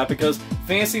thankful for that because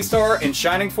Phantasy Star and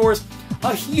Shining Force,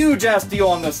 a huge ass deal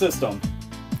on the system.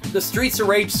 The Streets of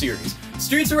Rage series.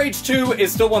 Streets of Rage 2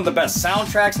 is still one of the best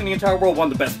soundtracks in the entire world,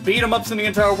 one of the best beat-em-ups in the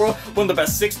entire world, one of the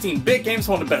best 16-bit games,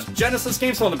 one of the best Genesis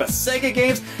games, one of the best Sega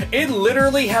games. It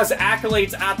literally has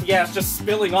accolades at the ass just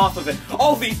spilling off of it.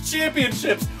 All these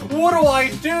championships! What do I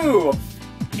do?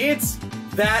 It's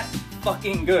that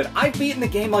fucking good. I've beaten the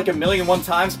game like 1,000,001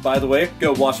 times, by the way.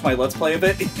 Go watch my Let's Play of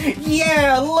it.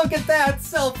 Yeah, look at that!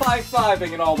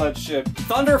 Self-high-fiving and all that shit.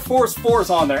 Thunder Force 4 is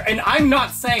on there, and I'm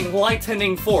not saying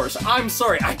Lightning Force. I'm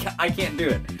sorry, I can't do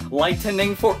it.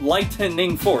 Lightning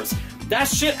Force. That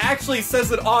shit actually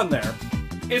says it on there.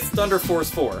 It's Thunder Force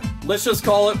 4. Let's just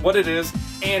call it what it is.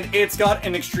 and it's got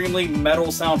an extremely metal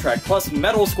soundtrack. Plus,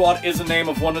 Metal Squad is the name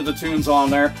of one of the tunes on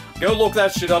there. Go look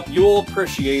that shit up, you'll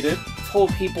appreciate it.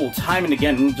 Told people time and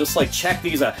again, just like check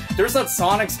these out. There's that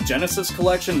Sonic's Genesis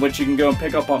collection, which you can go and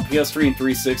pick up on PS3 and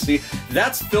 360.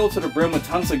 That's filled to the brim with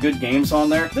tons of good games on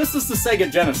there. This is the Sega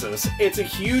Genesis. It's a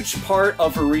huge part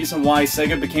of a reason why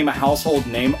Sega became a household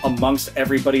name amongst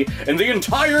everybody in the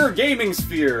entire gaming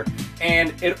sphere.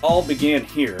 And it all began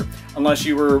here. Unless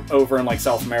you were over in like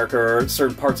South America or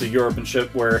certain parts of Europe and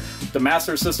shit where the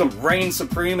Master System reigns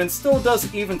supreme and still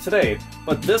does even today.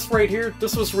 But this right here,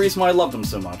 this was the reason why I loved them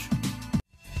so much.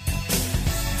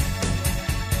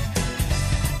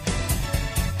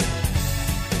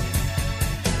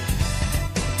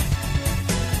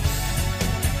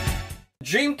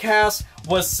 Dreamcast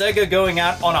was Sega going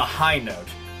out on a high note,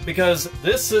 because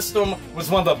this system was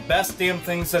one of the best damn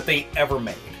things that they ever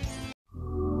made.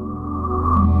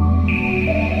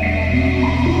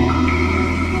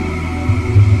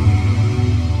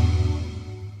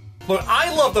 Look,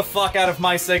 I love the fuck out of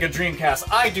my Sega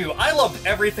Dreamcast. I do. I loved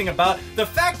everything about it. The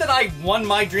fact that I won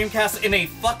my Dreamcast in a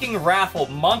fucking raffle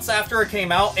months after it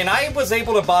came out, and I was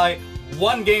able to buy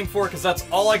one game for it because that's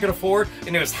all I could afford,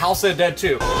 and it was House of the Dead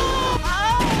 2.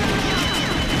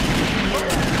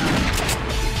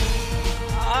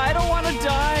 I don't want to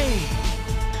die.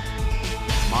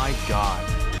 My God.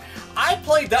 I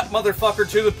played that motherfucker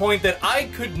to the point that I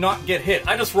could not get hit.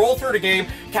 I just rolled through the game,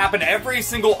 capping every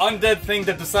single undead thing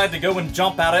that decided to go and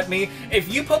jump out at me.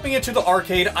 If you put me into the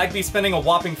arcade, I'd be spending a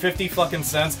whopping 50 fucking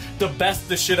cents to best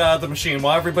the shit out of the machine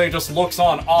while everybody just looks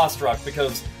on awestruck,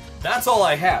 because that's all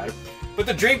I had. But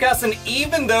the Dreamcast, and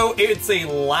even though it's a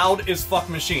loud as fuck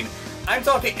machine, I'm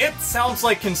talking, it sounds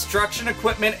like construction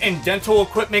equipment and dental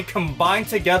equipment combined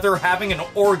together having an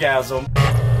orgasm.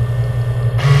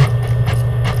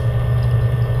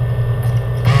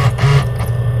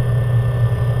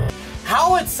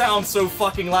 How it sounds so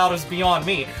fucking loud is beyond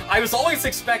me. I was always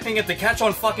expecting it to catch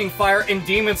on fucking fire and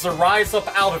demons to rise up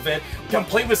out of it,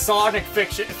 complete with Sonic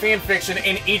fan fiction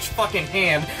in each fucking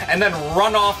hand, and then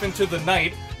run off into the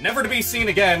night, never to be seen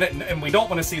again, and we don't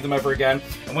want to see them ever again.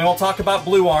 And we won't talk about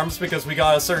Blue Arms because we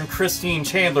got a certain Christine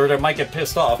Chandler that might get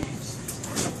pissed off.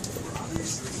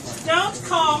 Don't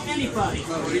call anybody.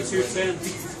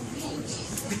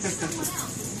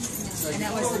 And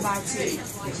that was the buy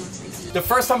two. The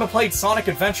first time I played Sonic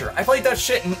Adventure, I played that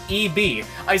shit in EB.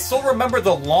 I still remember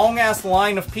the long-ass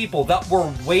line of people that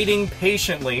were waiting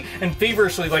patiently and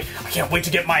feverishly like, I can't wait to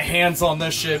get my hands on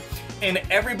this shit. And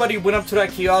everybody went up to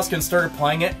that kiosk and started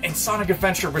playing it, and Sonic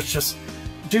Adventure was just,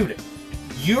 dude,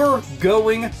 you're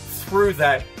going through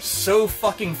that so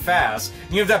fucking fast.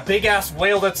 You have that big-ass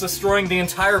whale that's destroying the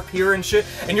entire pier and shit,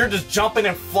 and you're just jumping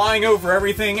and flying over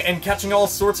everything and catching all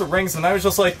sorts of rings, and I was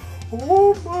just like,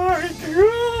 oh my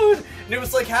god! And it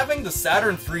was like having the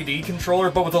Saturn 3D controller,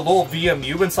 but with a little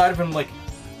VMU inside of him, like,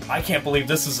 I can't believe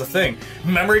this is a thing.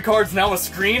 Memory cards now with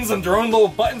screens and their own little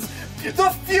buttons. The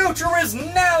future is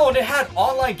now! And it had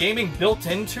online gaming built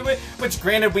into it, which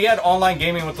granted, we had online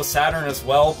gaming with the Saturn as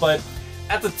well, but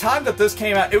at the time that this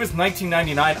came out, it was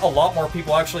 1999, a lot more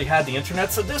people actually had the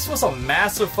internet, so this was a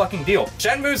massive fucking deal.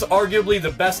 Shenmue's arguably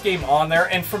the best game on there,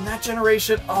 and from that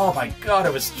generation, oh my god,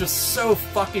 it was just so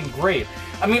fucking great.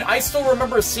 I mean, I still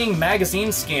remember seeing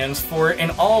magazine scans for it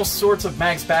in all sorts of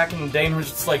mags back in the day, and it was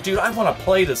just like, dude, I want to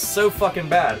play this so fucking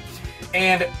bad.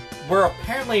 And we're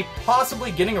apparently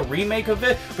possibly getting a remake of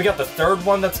it. We got the third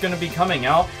one that's going to be coming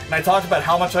out, and I talked about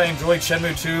how much I enjoyed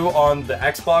Shenmue 2 on the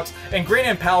Xbox, and granted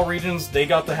in PAL regions, they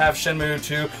got to have Shenmue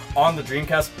 2 on the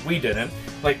Dreamcast. We didn't.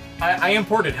 Like, I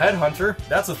imported Headhunter,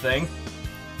 that's a thing.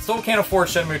 Still can't afford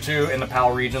Shenmue 2 in the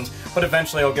PAL regions, but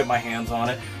eventually I'll get my hands on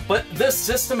it. But this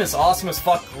system is awesome as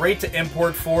fuck, great to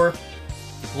import for.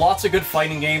 Lots of good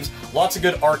fighting games, lots of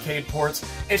good arcade ports.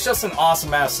 It's just an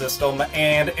awesome-ass system,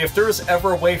 and if there's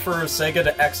ever a way for Sega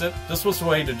to exit, this was the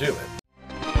way to do it.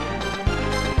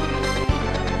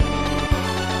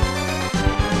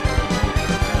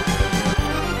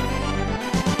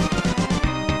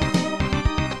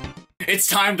 It's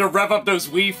time to rev up those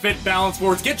Wii Fit balance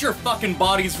boards. Get your fucking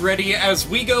bodies ready as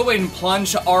we go and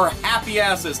plunge our happy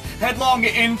asses headlong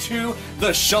into the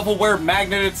shovelware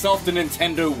magnet itself, the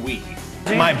Nintendo Wii.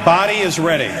 My body is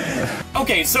ready.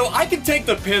 Okay, so I can take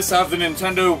the piss out of the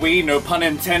Nintendo Wii, no pun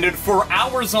intended, for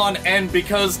hours on end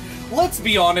because, let's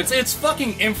be honest, it's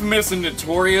fucking infamous and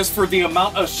notorious for the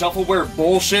amount of shovelware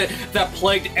bullshit that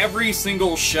plagued every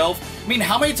single shelf. I mean,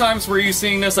 how many times were you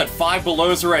seeing this at Five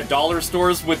Belows or at dollar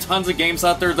stores with tons of games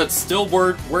out there that still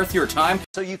weren't worth your time?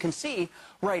 So you can see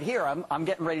right here, I'm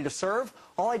getting ready to serve.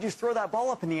 All I do is throw that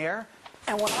ball up in the air,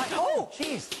 and when I, oh,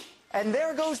 jeez. And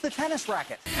there goes the tennis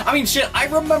racket. I mean, shit, I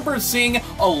remember seeing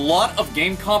a lot of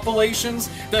game compilations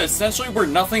that essentially were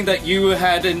nothing that you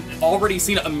had already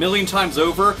seen a million times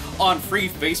over on free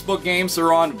Facebook games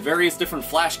or on various different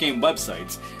Flash game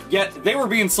websites. Yet, they were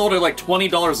being sold at like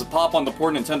 $20 a pop on the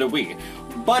poor Nintendo Wii.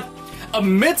 But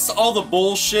amidst all the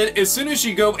bullshit, as soon as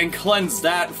you go and cleanse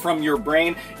that from your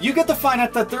brain, you get to find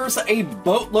out that there's a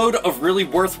boatload of really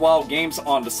worthwhile games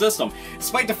on the system.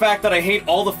 Despite the fact that I hate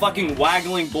all the fucking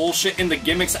waggling bullshit and the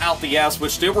gimmicks out the ass,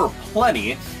 which there were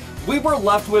plenty, we were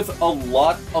left with a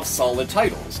lot of solid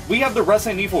titles. We have the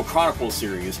Resident Evil Chronicles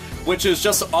series, which is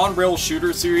just an on-rail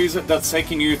shooter series that's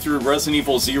taking you through Resident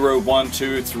Evil 0, 1,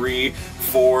 2, 3,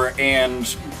 4,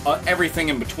 and everything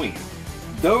in between.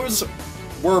 Those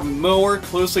were more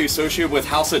closely associated with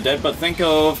House of Dead, but think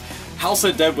of House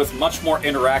of Dead with much more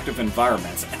interactive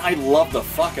environments, and I love the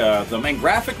fuck out of them, and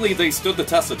graphically they stood the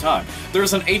test of time.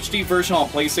 There's an HD version on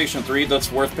PlayStation 3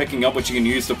 that's worth picking up, which you can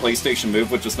use the PlayStation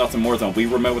Move, which is nothing more than a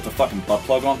Wii Remote with a fucking butt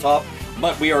plug on top,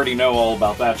 but we already know all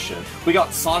about that shit. We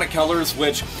got Sonic Colors,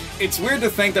 which it's weird to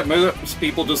think that most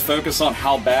people just focus on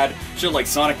how bad shit like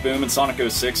Sonic Boom and Sonic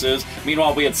 06 is.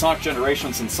 Meanwhile, we had Sonic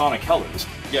Generations and Sonic Colors.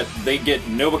 Yet they get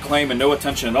no acclaim and no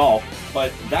attention at all,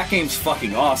 but that game's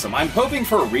fucking awesome. I'm hoping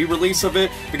for a re-release of it,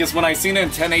 because when I seen it in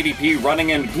 1080p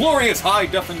running in glorious high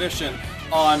definition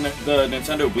on the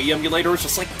Nintendo Wii emulator, it's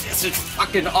just like, this is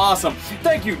fucking awesome.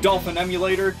 Thank you, Dolphin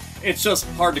Emulator. It's just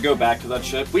hard to go back to that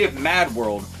shit. We have Mad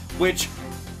World, which,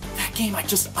 that game,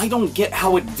 I don't get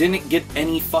how it didn't get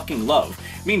any fucking love.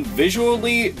 I mean,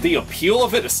 visually, the appeal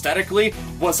of it aesthetically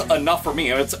was enough for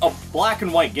me. It's a black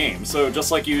and white game, so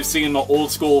just like you see in the old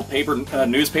school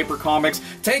newspaper comics,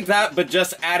 take that, but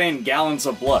just add in gallons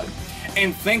of blood.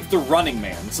 And think The Running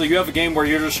Man. So you have a game where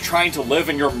you're just trying to live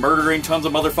and you're murdering tons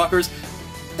of motherfuckers.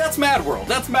 That's Mad World.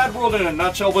 That's Mad World in a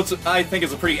nutshell, which I think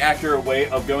is a pretty accurate way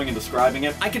of going and describing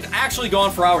it. I could actually go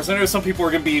on for hours. I know some people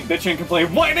are going to be bitching and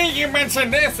complaining, why didn't you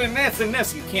mention this and this and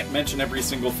this? You can't mention every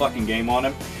single fucking game on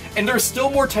it. And there's still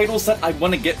more titles that I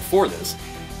want to get for this.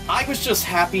 I was just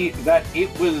happy that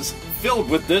it was filled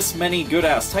with this many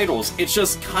good-ass titles. It's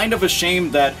just kind of a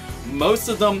shame that most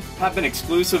of them have been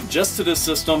exclusive just to this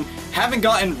system, haven't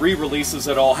gotten re-releases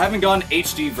at all, haven't gotten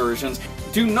HD versions.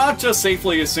 Do not just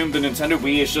safely assume the Nintendo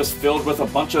Wii is just filled with a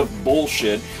bunch of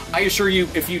bullshit. I assure you,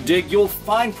 if you dig, you'll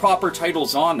find proper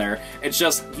titles on there. It's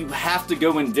just, you have to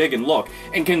go and dig and look.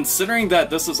 And considering that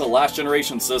this is a last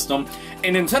generation system,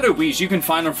 and Nintendo Wii's, you can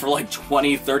find them for like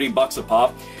 20, 30 bucks a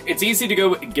pop. It's easy to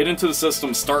go get into the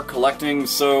system, start collecting,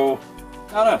 so,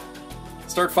 I don't know,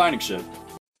 start finding shit.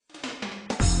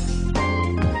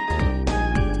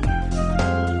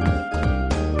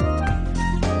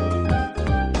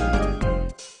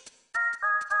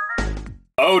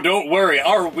 Oh, don't worry,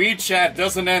 our Wii chat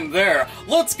doesn't end there.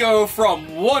 Let's go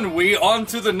from one Wii on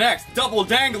to the next, double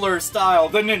dangler style,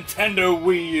 the Nintendo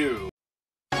Wii U.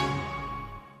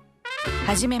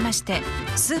 はじめまして、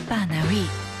スーパーな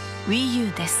Wii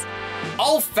U です。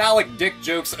 All phallic dick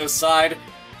jokes aside,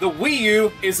 the Wii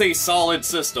U is a solid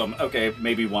system. Okay,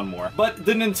 maybe one more. But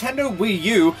the Nintendo Wii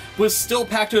U was still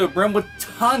packed to the brim with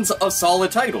tons of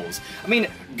solid titles. I mean,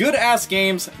 good-ass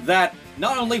games that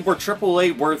not only were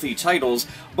AAA-worthy titles,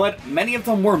 but many of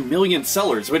them were million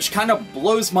sellers, which kind of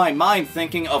blows my mind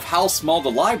thinking of how small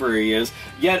the library is,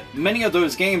 yet many of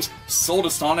those games sold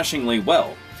astonishingly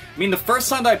well. I mean, the first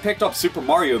time that I picked up Super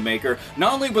Mario Maker,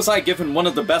 not only was I given one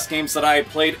of the best games that I had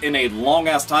played in a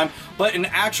long-ass time, but an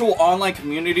actual online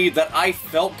community that I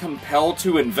felt compelled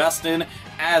to invest in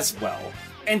as well.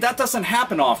 And that doesn't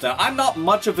happen often. I'm not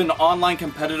much of an online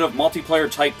competitive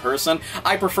multiplayer type person.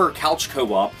 I prefer couch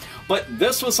co-op. But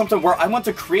this was something where I want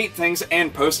to create things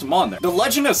and post them on there. The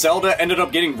Legend of Zelda ended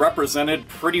up getting represented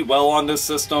pretty well on this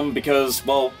system because,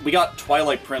 well, we got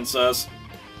Twilight Princess,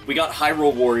 we got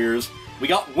Hyrule Warriors, we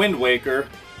got Wind Waker,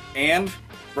 and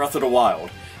Breath of the Wild.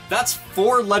 That's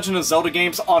 4 Legend of Zelda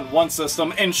games on one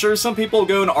system, and sure, some people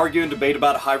go and argue and debate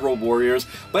about Hyrule Warriors,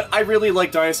 but I really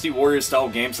like Dynasty Warriors style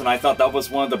games, and I thought that was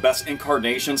one of the best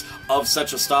incarnations of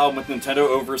such a style. With Nintendo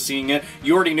overseeing it,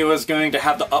 you already knew it was going to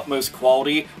have the utmost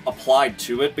quality applied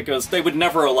to it, because they would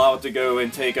never allow it to go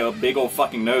and take a big old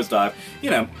fucking nosedive, you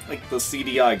know, like the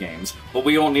CDI games. But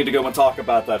we don't need to go and talk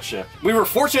about that shit. We were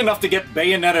fortunate enough to get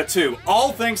Bayonetta 2,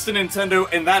 all thanks to Nintendo,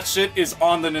 and that shit is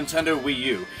on the Nintendo Wii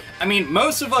U. I mean,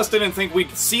 most of us didn't think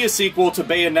we'd see a sequel to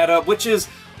Bayonetta, which is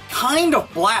kind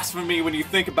of blasphemy when you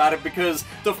think about it, because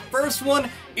the first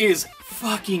one is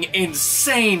fucking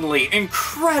insanely,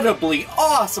 incredibly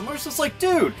awesome. I was just like,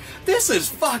 dude, this is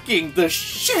fucking the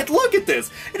shit. Look at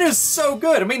this. It is so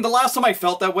good. I mean, the last time I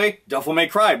felt that way, Devil May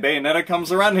Cry. Bayonetta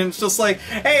comes around and it's just like,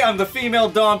 hey, I'm the female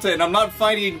Dante and I'm not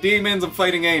fighting demons, I'm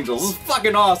fighting angels. This is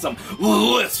fucking awesome.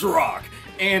 Let's rock.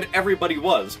 And everybody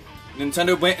was.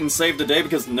 Nintendo went and saved the day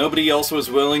because nobody else was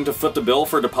willing to foot the bill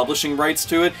for the publishing rights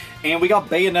to it, and we got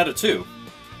Bayonetta 2.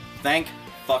 Thank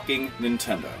fucking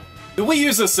Nintendo. The Wii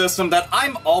U's a system that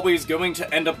I'm always going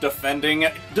to end up defending,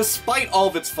 despite all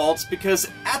of its faults, because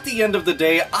at the end of the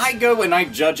day, I go and I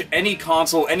judge any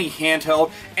console, any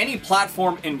handheld, any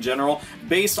platform in general,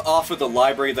 based off of the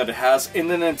library that it has, and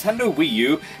the Nintendo Wii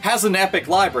U has an epic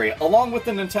library, along with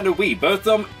the Nintendo Wii. Both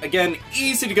of them, again,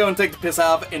 easy to go and take the piss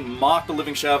out of and mock the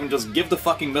living shit out of and just give the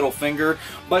fucking middle finger,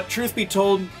 but truth be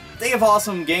told, they have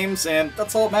awesome games, and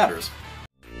that's all that matters.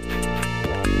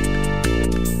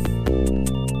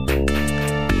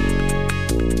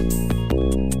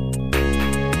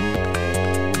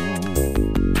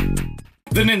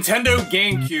 The Nintendo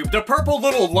GameCube, the purple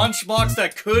little lunchbox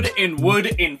that could and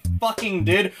would and fucking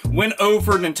did win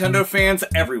over Nintendo fans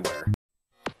everywhere.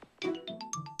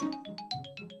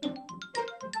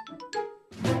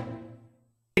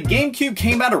 The GameCube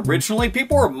came out originally,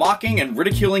 people were mocking and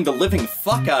ridiculing the living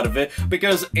fuck out of it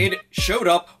because it showed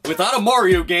up without a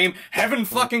Mario game, heaven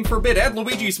fucking forbid, and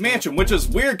Luigi's Mansion, which is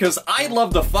weird because I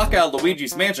love the fuck out of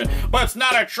Luigi's Mansion, but it's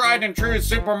not a tried and true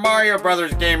Super Mario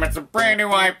Brothers game, it's a brand new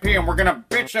IP and we're gonna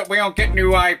bitch that we don't get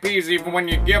new IPs even when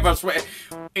you give us...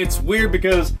 It's weird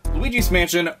because Luigi's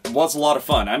Mansion was a lot of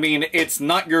fun. I mean, it's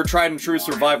not your tried and true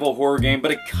survival horror game,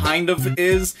 but it kind of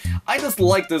is. I just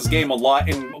like this game a lot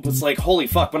and was like, holy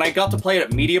fuck, when I got to play it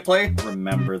at Media Play,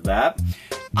 remember that?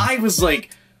 I was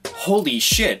like, holy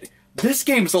shit, this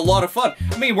game's a lot of fun.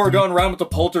 I mean, we're going around with the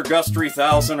Poltergust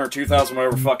 3000 or 2000,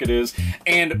 whatever the fuck it is,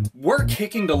 and we're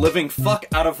kicking the living fuck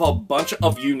out of a bunch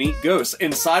of unique ghosts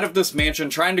inside of this mansion,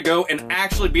 trying to go and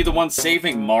actually be the one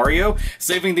saving Mario,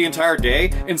 saving the entire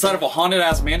day inside of a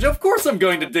haunted-ass mansion. Of course I'm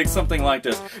going to dig something like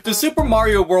this. The Super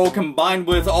Mario World combined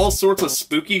with all sorts of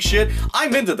spooky shit,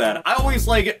 I'm into that. I always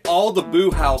like all the boo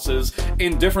houses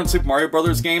in different Super Mario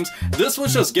Brothers games. This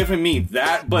was just giving me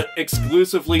that, but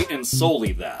exclusively and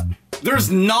solely that.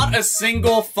 There's not a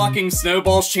single fucking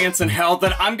snowball's chance in hell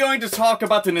that I'm going to talk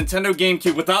about the Nintendo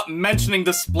GameCube without mentioning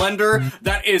the splendor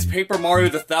that is Paper Mario: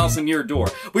 The Thousand-Year Door.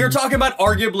 We are talking about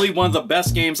arguably one of the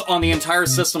best games on the entire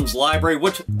system's library,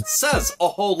 which says a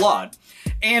whole lot.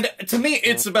 And to me,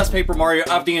 it's the best Paper Mario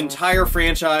of the entire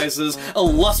franchise's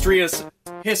illustrious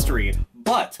history.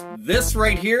 But this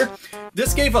right here,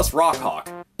 this gave us Rock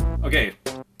Hawk. Okay,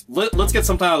 let's get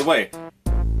something out of the way.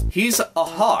 He's a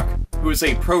hawk who is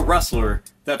a pro wrestler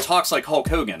that talks like Hulk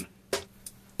Hogan.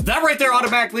 That right there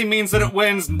automatically means that it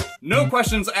wins, no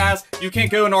questions asked, you can't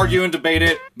go and argue and debate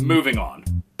it, moving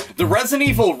on. The Resident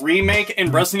Evil remake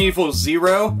and Resident Evil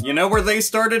 0, you know where they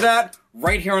started at?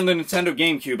 Right here on the Nintendo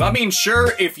GameCube. I mean,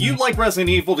 sure, if you like Resident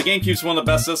Evil, the GameCube's one of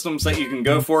the best systems that you can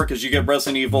go for, because you get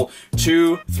Resident Evil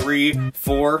 2, 3,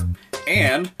 4,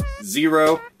 and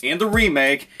 0, and the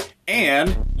remake,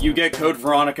 and you get Code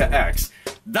Veronica X.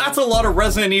 That's a lot of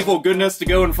Resident Evil goodness to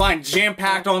go and find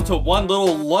jam-packed onto one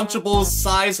little Lunchable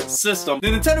size system. The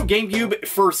Nintendo GameCube,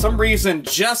 for some reason,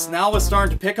 just now is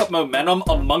starting to pick up momentum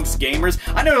amongst gamers.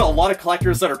 I know a lot of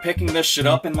collectors that are picking this shit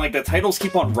up, and like the titles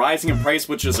keep on rising in price,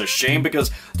 which is a shame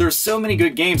because there's so many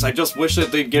good games. I just wish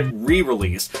that they'd get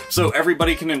re-released so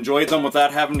everybody can enjoy them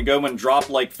without having to go and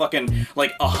drop like fucking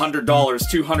like $100,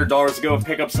 $200 to go and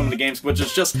pick up some of the games, which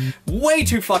is just way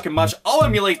too fucking much. I'll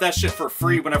emulate that shit for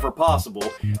free whenever possible.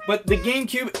 But the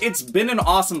GameCube, it's been an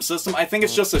awesome system. I think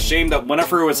it's just a shame that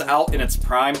whenever it was out in its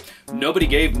prime, nobody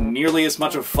gave nearly as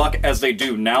much of a fuck as they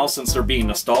do now, since they're being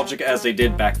nostalgic as they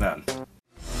did back then.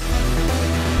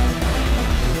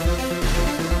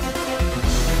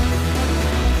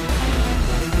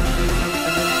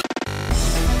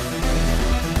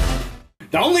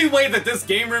 The only way that this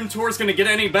Game Room Tour is gonna get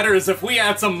any better is if we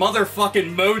add some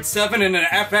motherfucking Mode 7 and an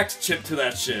FX chip to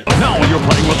that shit. Now you're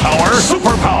playing with power,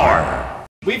 superpower!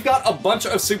 We've got a bunch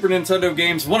of Super Nintendo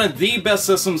games, one of the best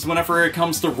systems whenever it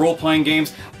comes to role-playing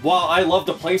games. While I love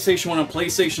the PlayStation 1 and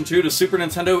PlayStation 2, the Super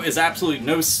Nintendo is absolutely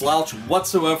no slouch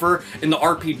whatsoever in the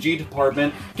RPG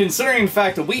department, considering the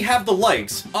fact that we have the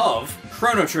likes of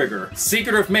Chrono Trigger,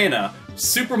 Secret of Mana,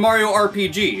 Super Mario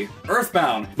RPG,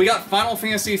 Earthbound, we got Final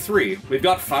Fantasy III, we've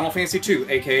got Final Fantasy II,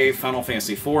 aka Final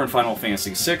Fantasy IV and Final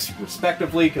Fantasy VI,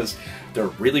 respectively, because they're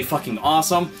really fucking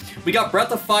awesome. We got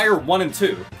Breath of Fire 1 and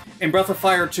 2. In Breath of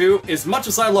Fire 2, as much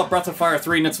as I love Breath of Fire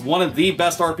 3, and it's one of the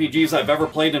best RPGs I've ever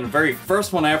played, and the very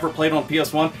first one I ever played on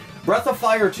PS1, Breath of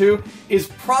Fire 2 is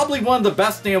probably one of the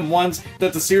best damn ones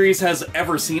that the series has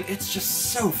ever seen. It's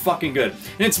just so fucking good.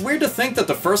 And it's weird to think that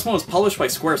the first one was published by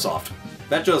Squaresoft.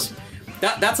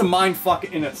 That's a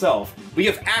mindfuck in itself. We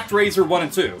have ActRaiser 1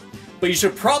 and 2. But you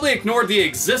should probably ignore the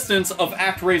existence of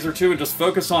ActRaiser 2 and just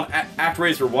focus on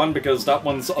ActRaiser 1 because that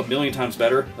one's a million times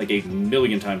better. Like a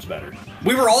million times better.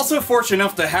 We were also fortunate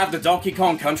enough to have the Donkey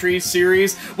Kong Country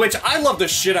series, which I love the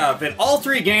shit out of it. All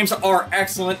three games are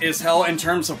excellent as hell in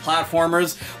terms of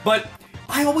platformers, but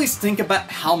I always think about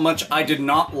how much I did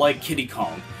not like Kiddy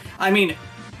Kong. I mean,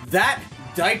 that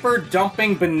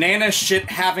diaper-dumping,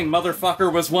 banana-shit-having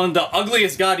motherfucker was one of the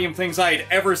ugliest goddamn things I had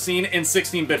ever seen in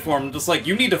 16-bit form. I'm just like,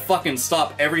 you need to fucking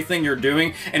stop everything you're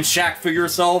doing and Shaq for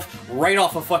yourself right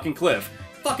off a fucking cliff.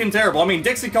 Fucking terrible. I mean,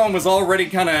 Dixie Kong was already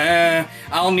kinda,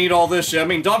 I don't need all this shit. I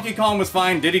mean, Donkey Kong was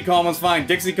fine, Diddy Kong was fine,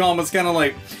 Dixie Kong was kinda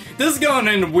like, this is going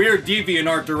in weird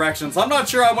DeviantArt directions. I'm not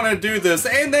sure I want to do this.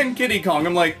 And then Kiddy Kong,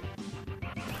 I'm like,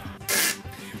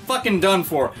 fucking done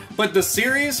for. But the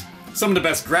series, some of the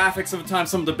best graphics of the time,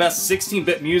 some of the best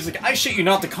 16-bit music. I shit you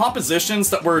not, the compositions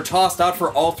that were tossed out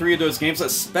for all three of those games,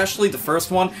 especially the first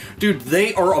one, dude,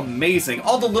 they are amazing.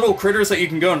 All the little critters that you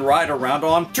can go and ride around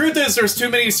on. Truth is, there's too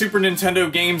many Super Nintendo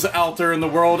games out there in the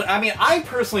world. I mean, I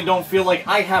personally don't feel like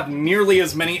I have nearly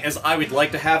as many as I would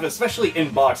like to have, especially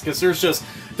in box, because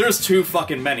there's too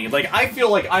fucking many. Like, I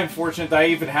feel like I'm fortunate that I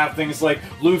even have things like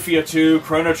Lufia 2,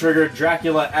 Chrono Trigger,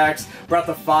 Dracula X, Breath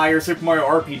of Fire, Super Mario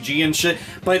RPG and shit,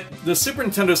 but the Super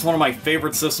Nintendo is one of my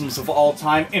favorite systems of all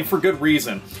time, and for good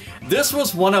reason. This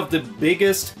was one of the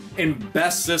biggest and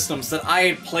best systems that I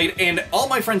had played, and all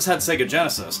my friends had Sega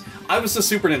Genesis. I was the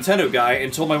Super Nintendo guy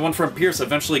until my one friend Pierce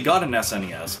eventually got an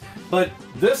SNES. But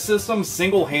this system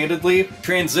single-handedly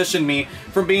transitioned me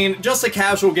from being just a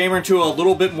casual gamer to a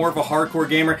little bit more of a hardcore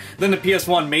gamer. Then the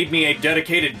PS1 made me a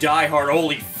dedicated, die-hard,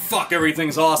 holy fuck,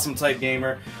 everything's awesome type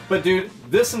gamer. But dude,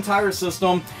 this entire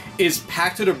system is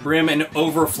packed to the brim and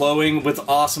overflowing with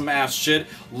awesome ass shit.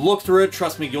 Look through it,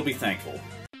 trust me, you'll be thankful.